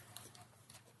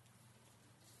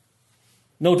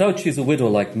 No doubt she's a widow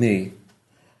like me,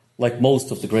 like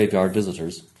most of the graveyard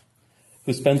visitors,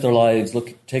 who spent their lives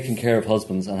taking care of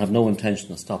husbands and have no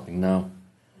intention of stopping now,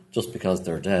 just because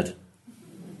they're dead.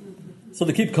 So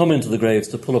they keep coming to the graves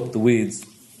to pull up the weeds,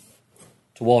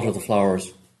 to water the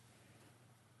flowers,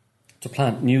 to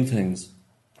plant new things.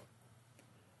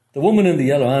 The woman in the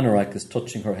yellow anorak is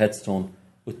touching her headstone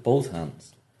with both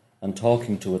hands and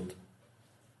talking to it.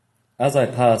 As I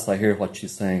pass, I hear what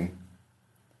she's saying.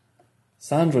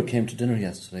 Sandra came to dinner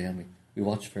yesterday and we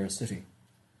watched Fair City.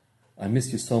 I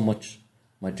miss you so much,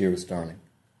 my dearest darling.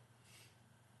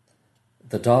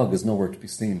 The dog is nowhere to be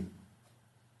seen.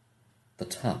 The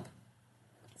tap.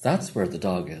 That's where the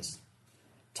dog is,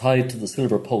 tied to the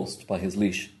silver post by his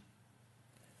leash.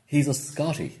 He's a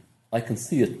Scottie. I can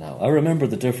see it now. I remember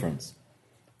the difference.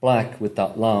 Black with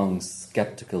that long,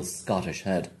 sceptical Scottish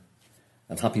head.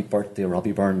 And happy birthday,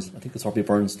 Robbie Burns. I think it's Robbie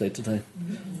Burns' day today.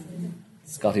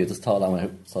 Scottie, I just thought that when I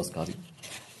saw Scottie.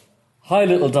 Hi,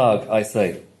 little dog, I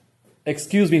say.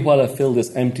 Excuse me while I fill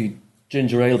this empty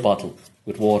ginger ale bottle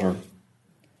with water.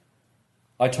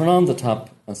 I turn on the tap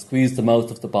and squeeze the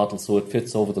mouth of the bottle so it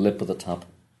fits over the lip of the tap.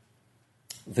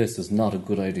 This is not a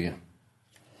good idea.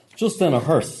 Just then a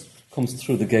hearse comes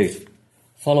through the gate,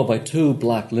 followed by 2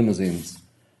 black limousines.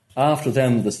 After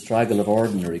them, the straggle of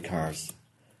ordinary cars.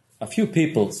 A few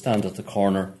people stand at the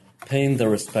corner, paying their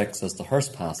respects as the hearse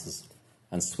passes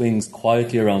and swings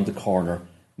quietly around the corner,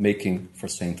 making for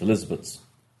St. Elizabeth's,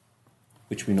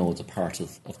 which we know is a part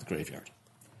of the graveyard.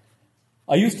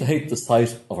 I used to hate the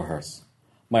sight of a hearse.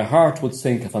 My heart would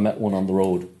sink if I met one on the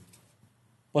road.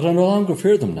 But I no longer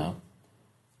fear them now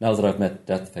that I've met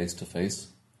death face to face,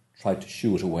 tried to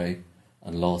shoo it away,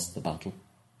 and lost the battle.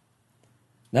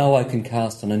 Now I can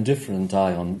cast an indifferent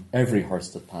eye on every hearse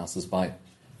that passes by,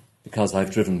 because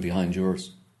I've driven behind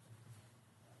yours.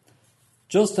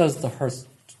 Just as the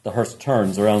hearse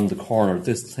turns around the corner,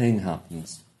 this thing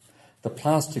happens. The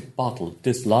plastic bottle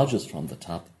dislodges from the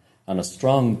tap, and a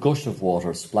strong gush of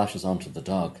water splashes onto the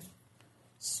dog.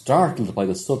 Startled by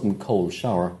the sudden cold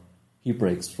shower, he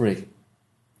breaks free.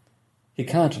 He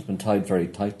can't have been tied very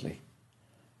tightly.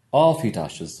 Off he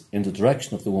dashes in the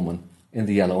direction of the woman in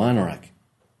the yellow anorak.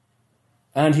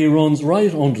 And he runs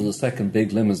right under the second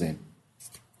big limousine,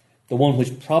 the one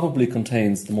which probably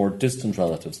contains the more distant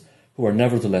relatives who are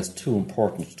nevertheless too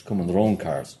important to come in their own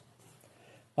cars.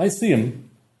 I see him.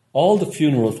 All the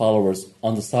funeral followers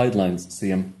on the sidelines see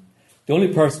him. The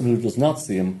only person who does not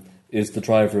see him is the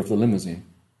driver of the limousine.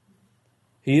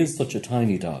 He is such a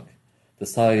tiny dog, the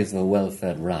size of a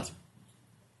well-fed rat.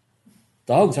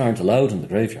 Dogs aren't allowed in the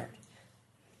graveyard.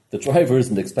 The driver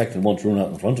isn't expecting one to run out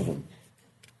in front of him.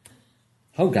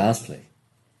 How ghastly.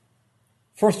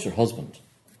 First your husband,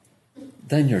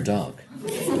 then your dog.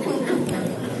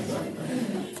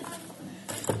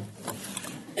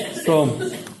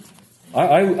 So,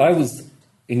 I was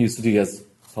in UCD, as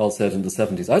Paul said, in the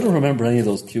 70s. I don't remember any of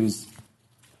those queues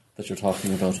that you're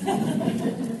talking about.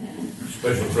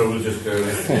 Special privileges, Gary.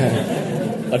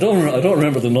 I don't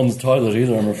remember the nun's toilet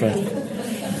either, I'm afraid.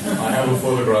 I have a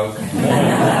photograph.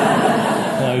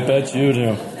 I bet you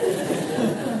do.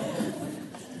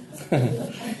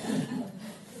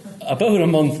 About a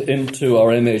month into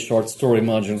our MA short story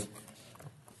module,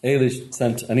 Eilis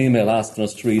sent an email asking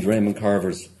us to read Raymond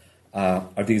Carver's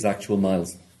Are These Actual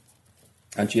Miles?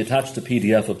 And she attached a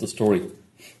PDF of the story,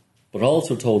 but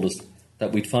also told us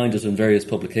that we'd find it in various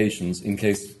publications in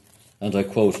case, and I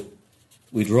quote,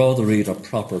 we'd rather read a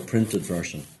proper printed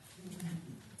version.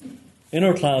 In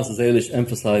our classes, Eilis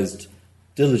emphasised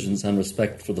diligence and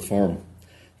respect for the form.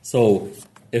 So,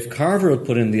 if Carver had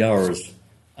put in the hours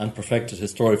and perfected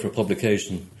his story for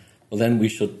publication, well then we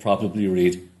should probably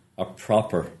read a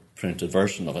proper printed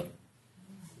version of it.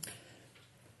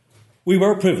 We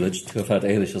were privileged to have had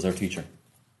Eilis as our teacher.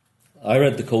 I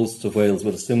read The Coast of Wales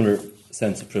with a similar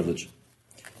sense of privilege,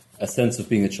 a sense of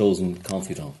being a chosen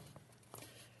confidant.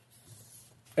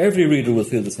 Every reader will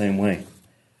feel the same way,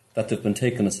 that they've been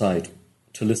taken aside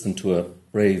to listen to a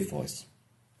brave voice.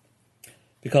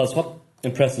 Because what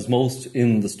impresses most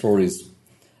in the story's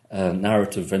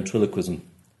narrative ventriloquism,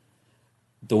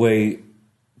 the way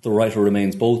the writer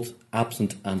remains both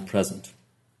absent and present.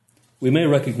 We may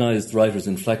recognise the writer's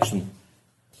inflection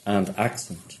and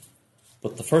accent,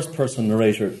 but the first-person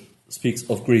narrator speaks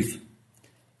of grief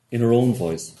in her own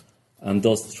voice, and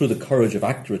thus, through the courage of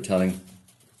accurate telling,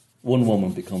 one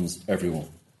woman becomes everyone.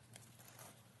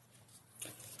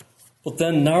 But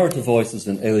then narrative voices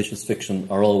in Eilis's fiction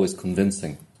are always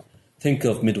convincing. Think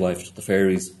of Midwife to the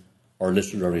Fairies or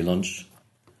Literary Lunch,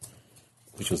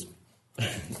 which was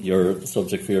your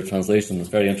subject for your translation. It was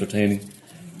very entertaining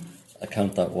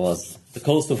account that was. The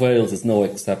Coast of Wales is no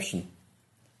exception.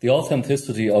 The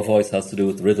authenticity of voice has to do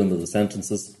with the rhythm of the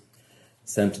sentences,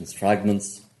 sentence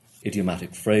fragments,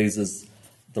 idiomatic phrases,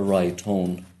 the wry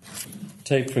tone.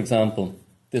 Take, for example,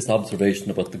 this observation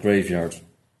about the graveyard.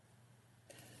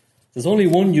 There's only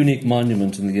one unique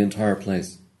monument in the entire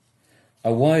place,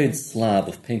 a wide slab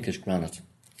of pinkish granite,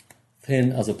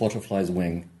 thin as a butterfly's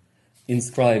wing,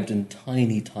 inscribed in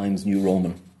tiny Times New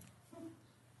Roman.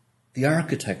 The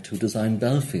architect who designed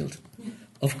Belfield,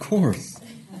 of course.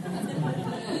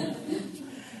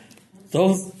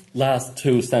 Those last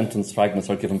two sentence fragments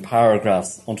are given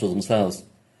paragraphs unto themselves,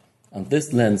 and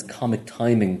this lends comic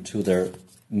timing to their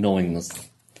knowingness.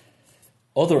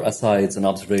 Other asides and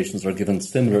observations are given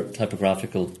similar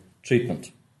typographical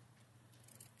treatment.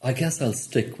 I guess I'll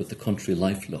stick with the country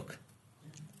life look.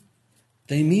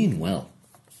 They mean well.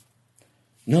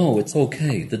 No, it's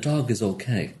okay. The dog is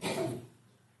okay.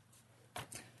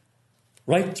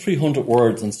 Write 300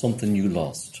 words on something you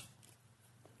lost.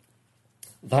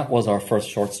 That was our first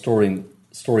short story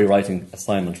writing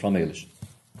assignment from Eilis.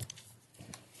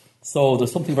 So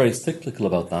there's something very cyclical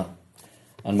about that,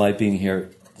 and my being here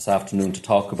this afternoon to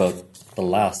talk about the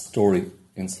last story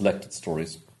in selected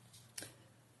stories.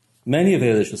 Many of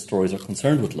Eilis's stories are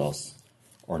concerned with loss,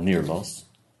 or near loss,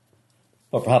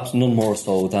 but perhaps none more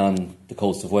so than The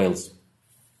Coast of Wales.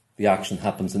 The action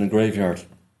happens in a graveyard.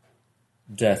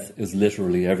 Death is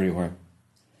literally everywhere.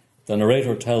 The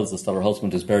narrator tells us that her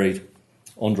husband is buried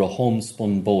under a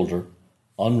homespun boulder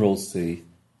on Rothsea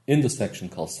in the section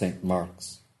called St.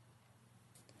 Mark's.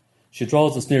 She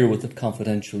draws us near with a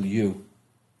confidential you,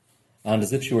 and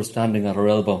as if she were standing at her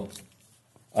elbow,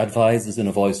 advises in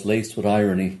a voice laced with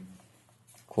irony,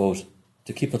 quote,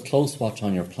 to keep a close watch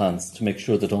on your plants to make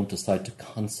sure they don't decide to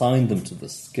consign them to the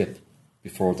skip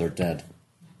before they're dead.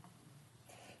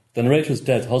 The narrator's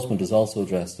dead husband is also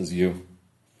addressed as you,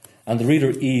 and the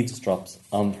reader eavesdrops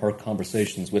on her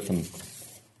conversations with him.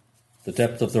 The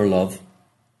depth of their love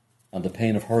and the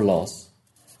pain of her loss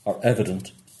are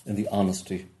evident in the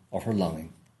honesty of her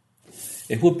longing.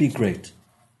 It would be great,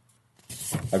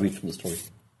 I read from the story,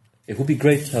 it would be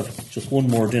great to have just one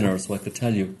more dinner so I could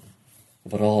tell you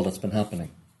about all that's been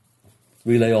happening.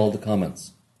 Relay all the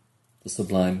comments, the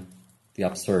sublime, the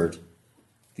absurd,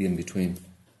 the in-between.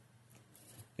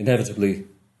 Inevitably,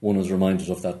 one was reminded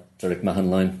of that Derek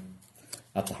Mahan line,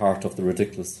 at the heart of the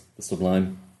ridiculous, the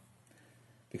sublime,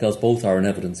 because both are in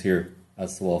evidence here,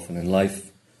 as so often in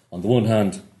life. On the one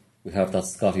hand, we have that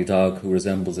Scotty dog who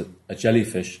resembles a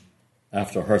jellyfish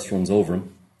after a hearse runs over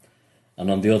him,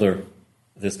 and on the other,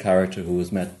 this character who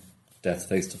has met death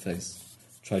face to face,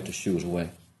 tried to shoo it away,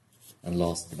 and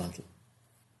lost the battle.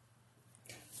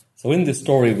 So in this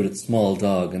story with its small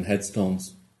dog and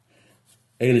headstones,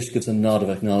 Eilis gives a nod of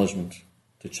acknowledgement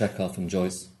to Chekhov and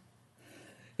Joyce.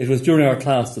 It was during our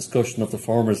class discussion of the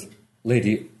former's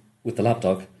lady with the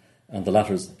lapdog and the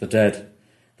latter's the dead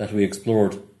that we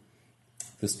explored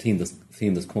this theme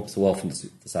that's come up so often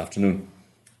this afternoon,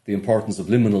 the importance of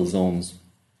liminal zones,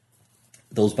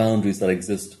 those boundaries that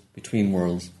exist between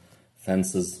worlds,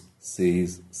 fences,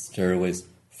 seas, stairways,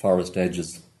 forest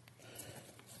edges.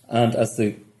 And as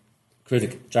the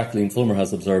critic Jacqueline Fulmer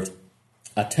has observed,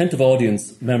 attentive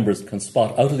audience members can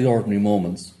spot out of the ordinary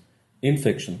moments in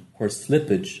fiction where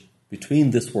slippage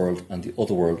between this world and the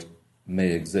other world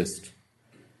may exist.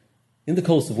 In The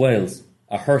Coast of Wales,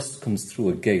 a hearse comes through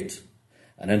a gate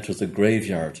and enters a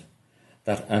graveyard,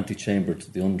 that antechamber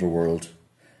to the underworld.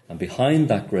 And behind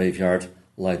that graveyard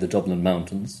lie the Dublin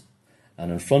Mountains,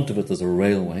 and in front of it there's a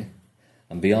railway,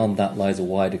 and beyond that lies a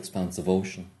wide expanse of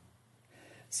ocean.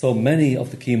 So many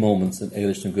of the key moments in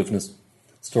Eilis Ni Dhuibhne's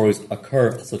stories occur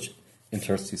at such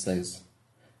interstices.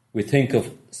 We think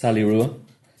of Sally Rua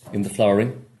in The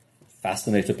Flowering,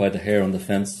 fascinated by the hair on the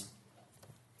fence,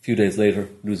 a few days later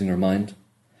losing her mind.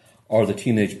 Or the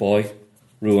teenage boy,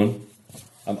 Ruan.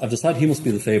 I've decided he must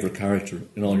be the favourite character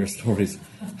in all your stories.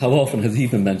 How often has he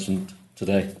been mentioned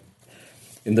today?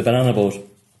 In The Banana Boat,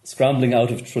 scrambling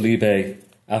out of Tralee Bay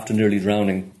after nearly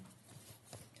drowning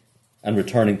and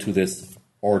returning to this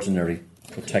ordinary,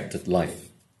 protected life.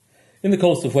 In The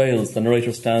Coast of Wales, the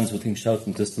narrator stands within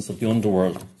shouting distance of the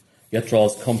underworld, yet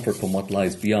draws comfort from what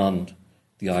lies beyond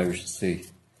the Irish Sea.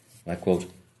 And I quote,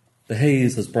 "The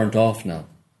haze has burnt off now,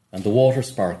 and the water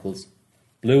sparkles,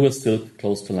 blue as silk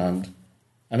close to land,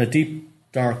 and a deep,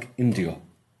 dark indigo,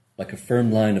 like a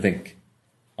firm line of ink,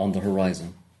 on the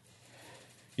horizon.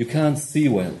 You can't see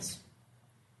Wales,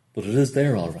 but it is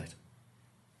there all right."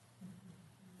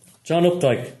 John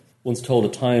Updike once told a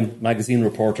Time magazine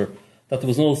reporter that there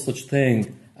was no such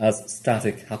thing as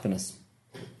static happiness.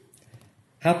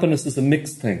 Happiness is a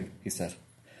mixed thing, he said,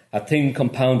 a thing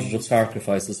compounded of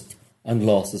sacrifices and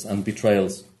losses and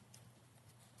betrayals.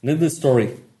 And in this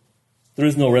story, there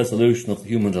is no resolution of the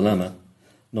human dilemma,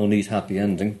 no neat happy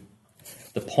ending.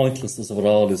 The pointlessness of it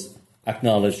all is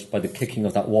acknowledged by the kicking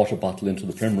of that water bottle into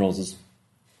the primroses.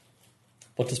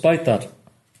 But despite that,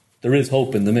 there is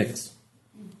hope in the mix.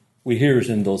 We hear it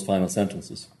in those final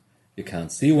sentences. You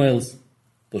can't see Wales,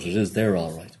 but it is there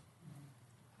all right.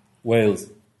 Wales,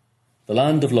 the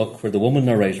land of luck where the woman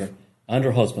narrator and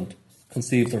her husband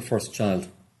conceived their first child.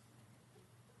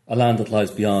 A land that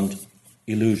lies beyond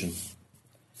illusion.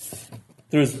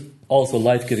 There is also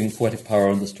life-giving poetic power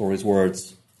in the story's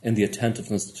words, in the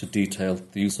attentiveness to detail,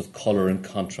 the use of colour and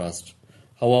contrast.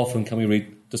 How often can we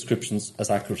read descriptions as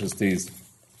accurate as these?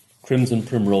 Crimson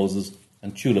primroses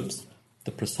and tulips,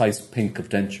 the precise pink of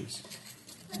dentures.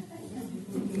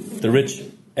 The rich,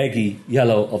 eggy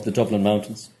yellow of the Dublin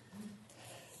mountains.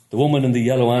 The woman in the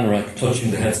yellow anorak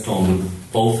touching the headstone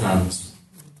with both hands.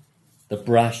 The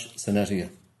brash senetia.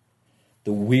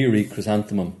 The weary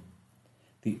chrysanthemum.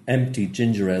 The empty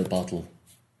ginger ale bottle.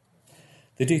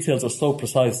 The details are so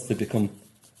precise they become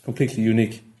completely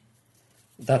unique.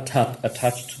 That tap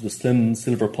attached to the slim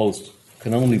silver post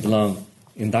can only belong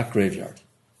in that graveyard.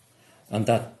 And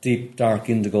that deep, dark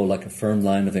indigo, like a firm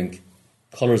line of ink,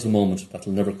 colours a moment that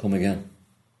will never come again.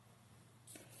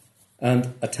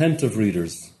 And attentive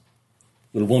readers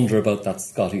will wonder about that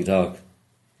Scotty dog.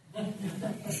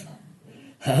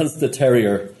 Has the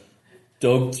terrier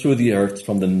dug through the earth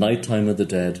from the night time of the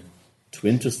dead to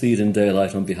intercede in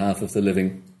daylight on behalf of the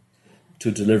living,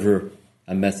 to deliver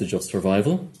a message of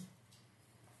survival?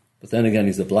 But then again,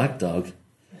 he's a black dog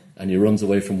and he runs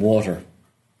away from water.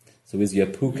 So is he a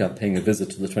puka paying a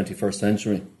visit to the 21st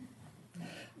century?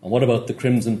 And what about the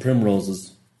crimson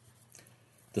primroses?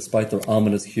 Despite their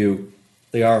ominous hue,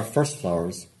 they are first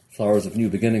flowers, flowers of new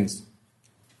beginnings.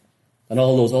 And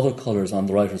all those other colours on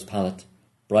the writer's palette,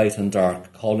 bright and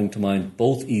dark, calling to mind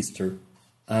both Easter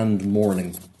and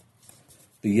morning.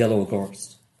 The yellow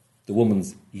gorse, the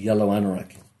woman's yellow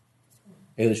anorak.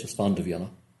 Eilis is fond of yellow.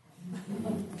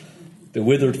 The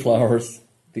withered flowers,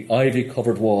 the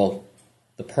ivy-covered wall,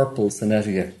 the purple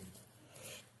senetia.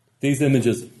 These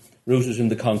images, rooted in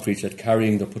the concrete yet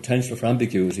carrying their potential for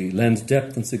ambiguity, lend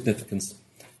depth and significance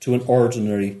to an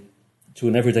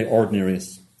everyday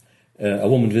ordinariness, a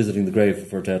woman visiting the grave of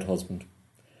her dead husband.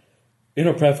 In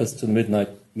her preface to the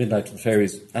Midnight to the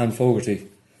Fairies, Anne Fogarty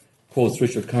quotes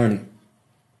Richard Carney.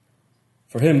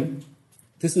 For him,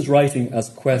 this is writing as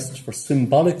quest for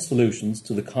symbolic solutions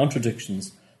to the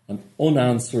contradictions and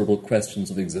unanswerable questions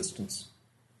of existence.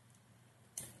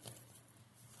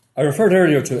 I referred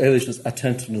earlier to Eilis's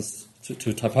attentiveness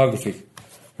to typography,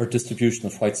 her distribution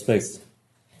of white space.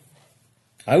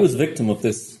 I was a victim of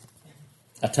this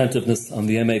attentiveness on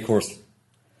the MA course.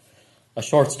 A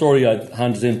short story I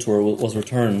handed in to her was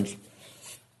returned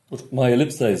with my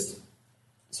ellipses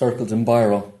circled in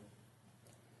biro,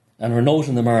 and her note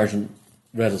in the margin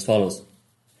read as follows: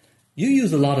 "You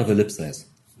use a lot of ellipses.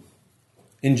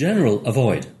 In general,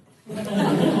 avoid."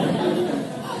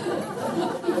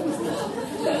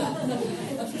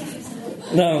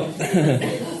 Now,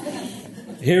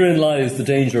 herein lies the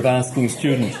danger of asking a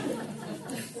student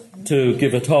to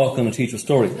give a talk on a teacher's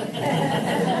story.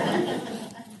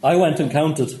 I went and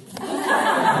counted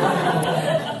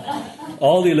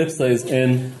all the ellipses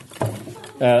in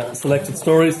selected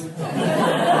stories.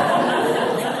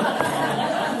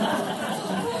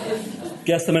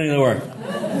 Guess how many there were?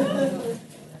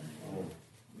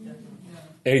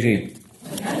 18.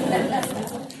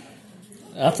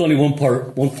 That's only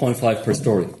 1.5 per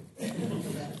story.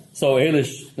 So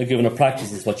Eilis, given her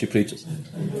practice, is what she preaches.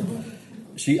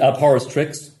 She abhors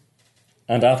tricks,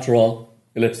 and after all,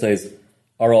 ellipses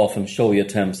are often showy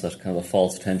attempts at kind of a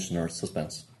false tension or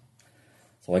suspense.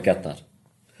 So I get that.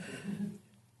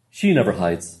 She never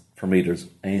hides from readers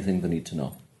anything they need to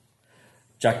know.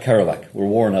 Jack Kerouac, we're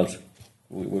worn out.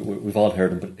 We've all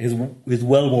heard him, but his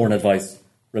well-worn advice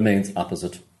remains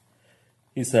opposite.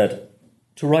 He said,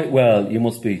 "To write well, you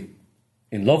must be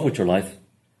in love with your life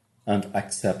and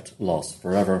accept loss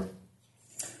forever."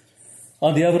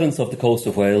 On the evidence of the coast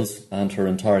of Wales and her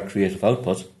entire creative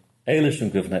output, Eilis Ni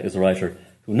Dhuibhne is a writer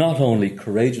who not only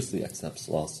courageously accepts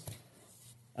loss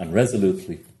and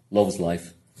resolutely loves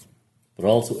life, but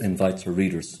also invites her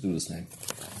readers to do the same.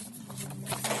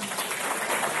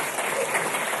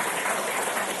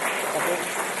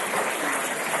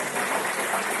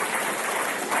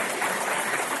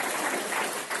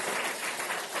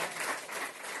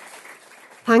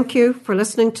 Thank you for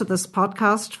listening to this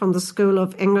podcast from the School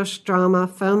of English, Drama,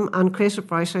 Film and Creative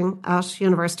Writing at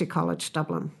University College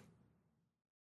Dublin.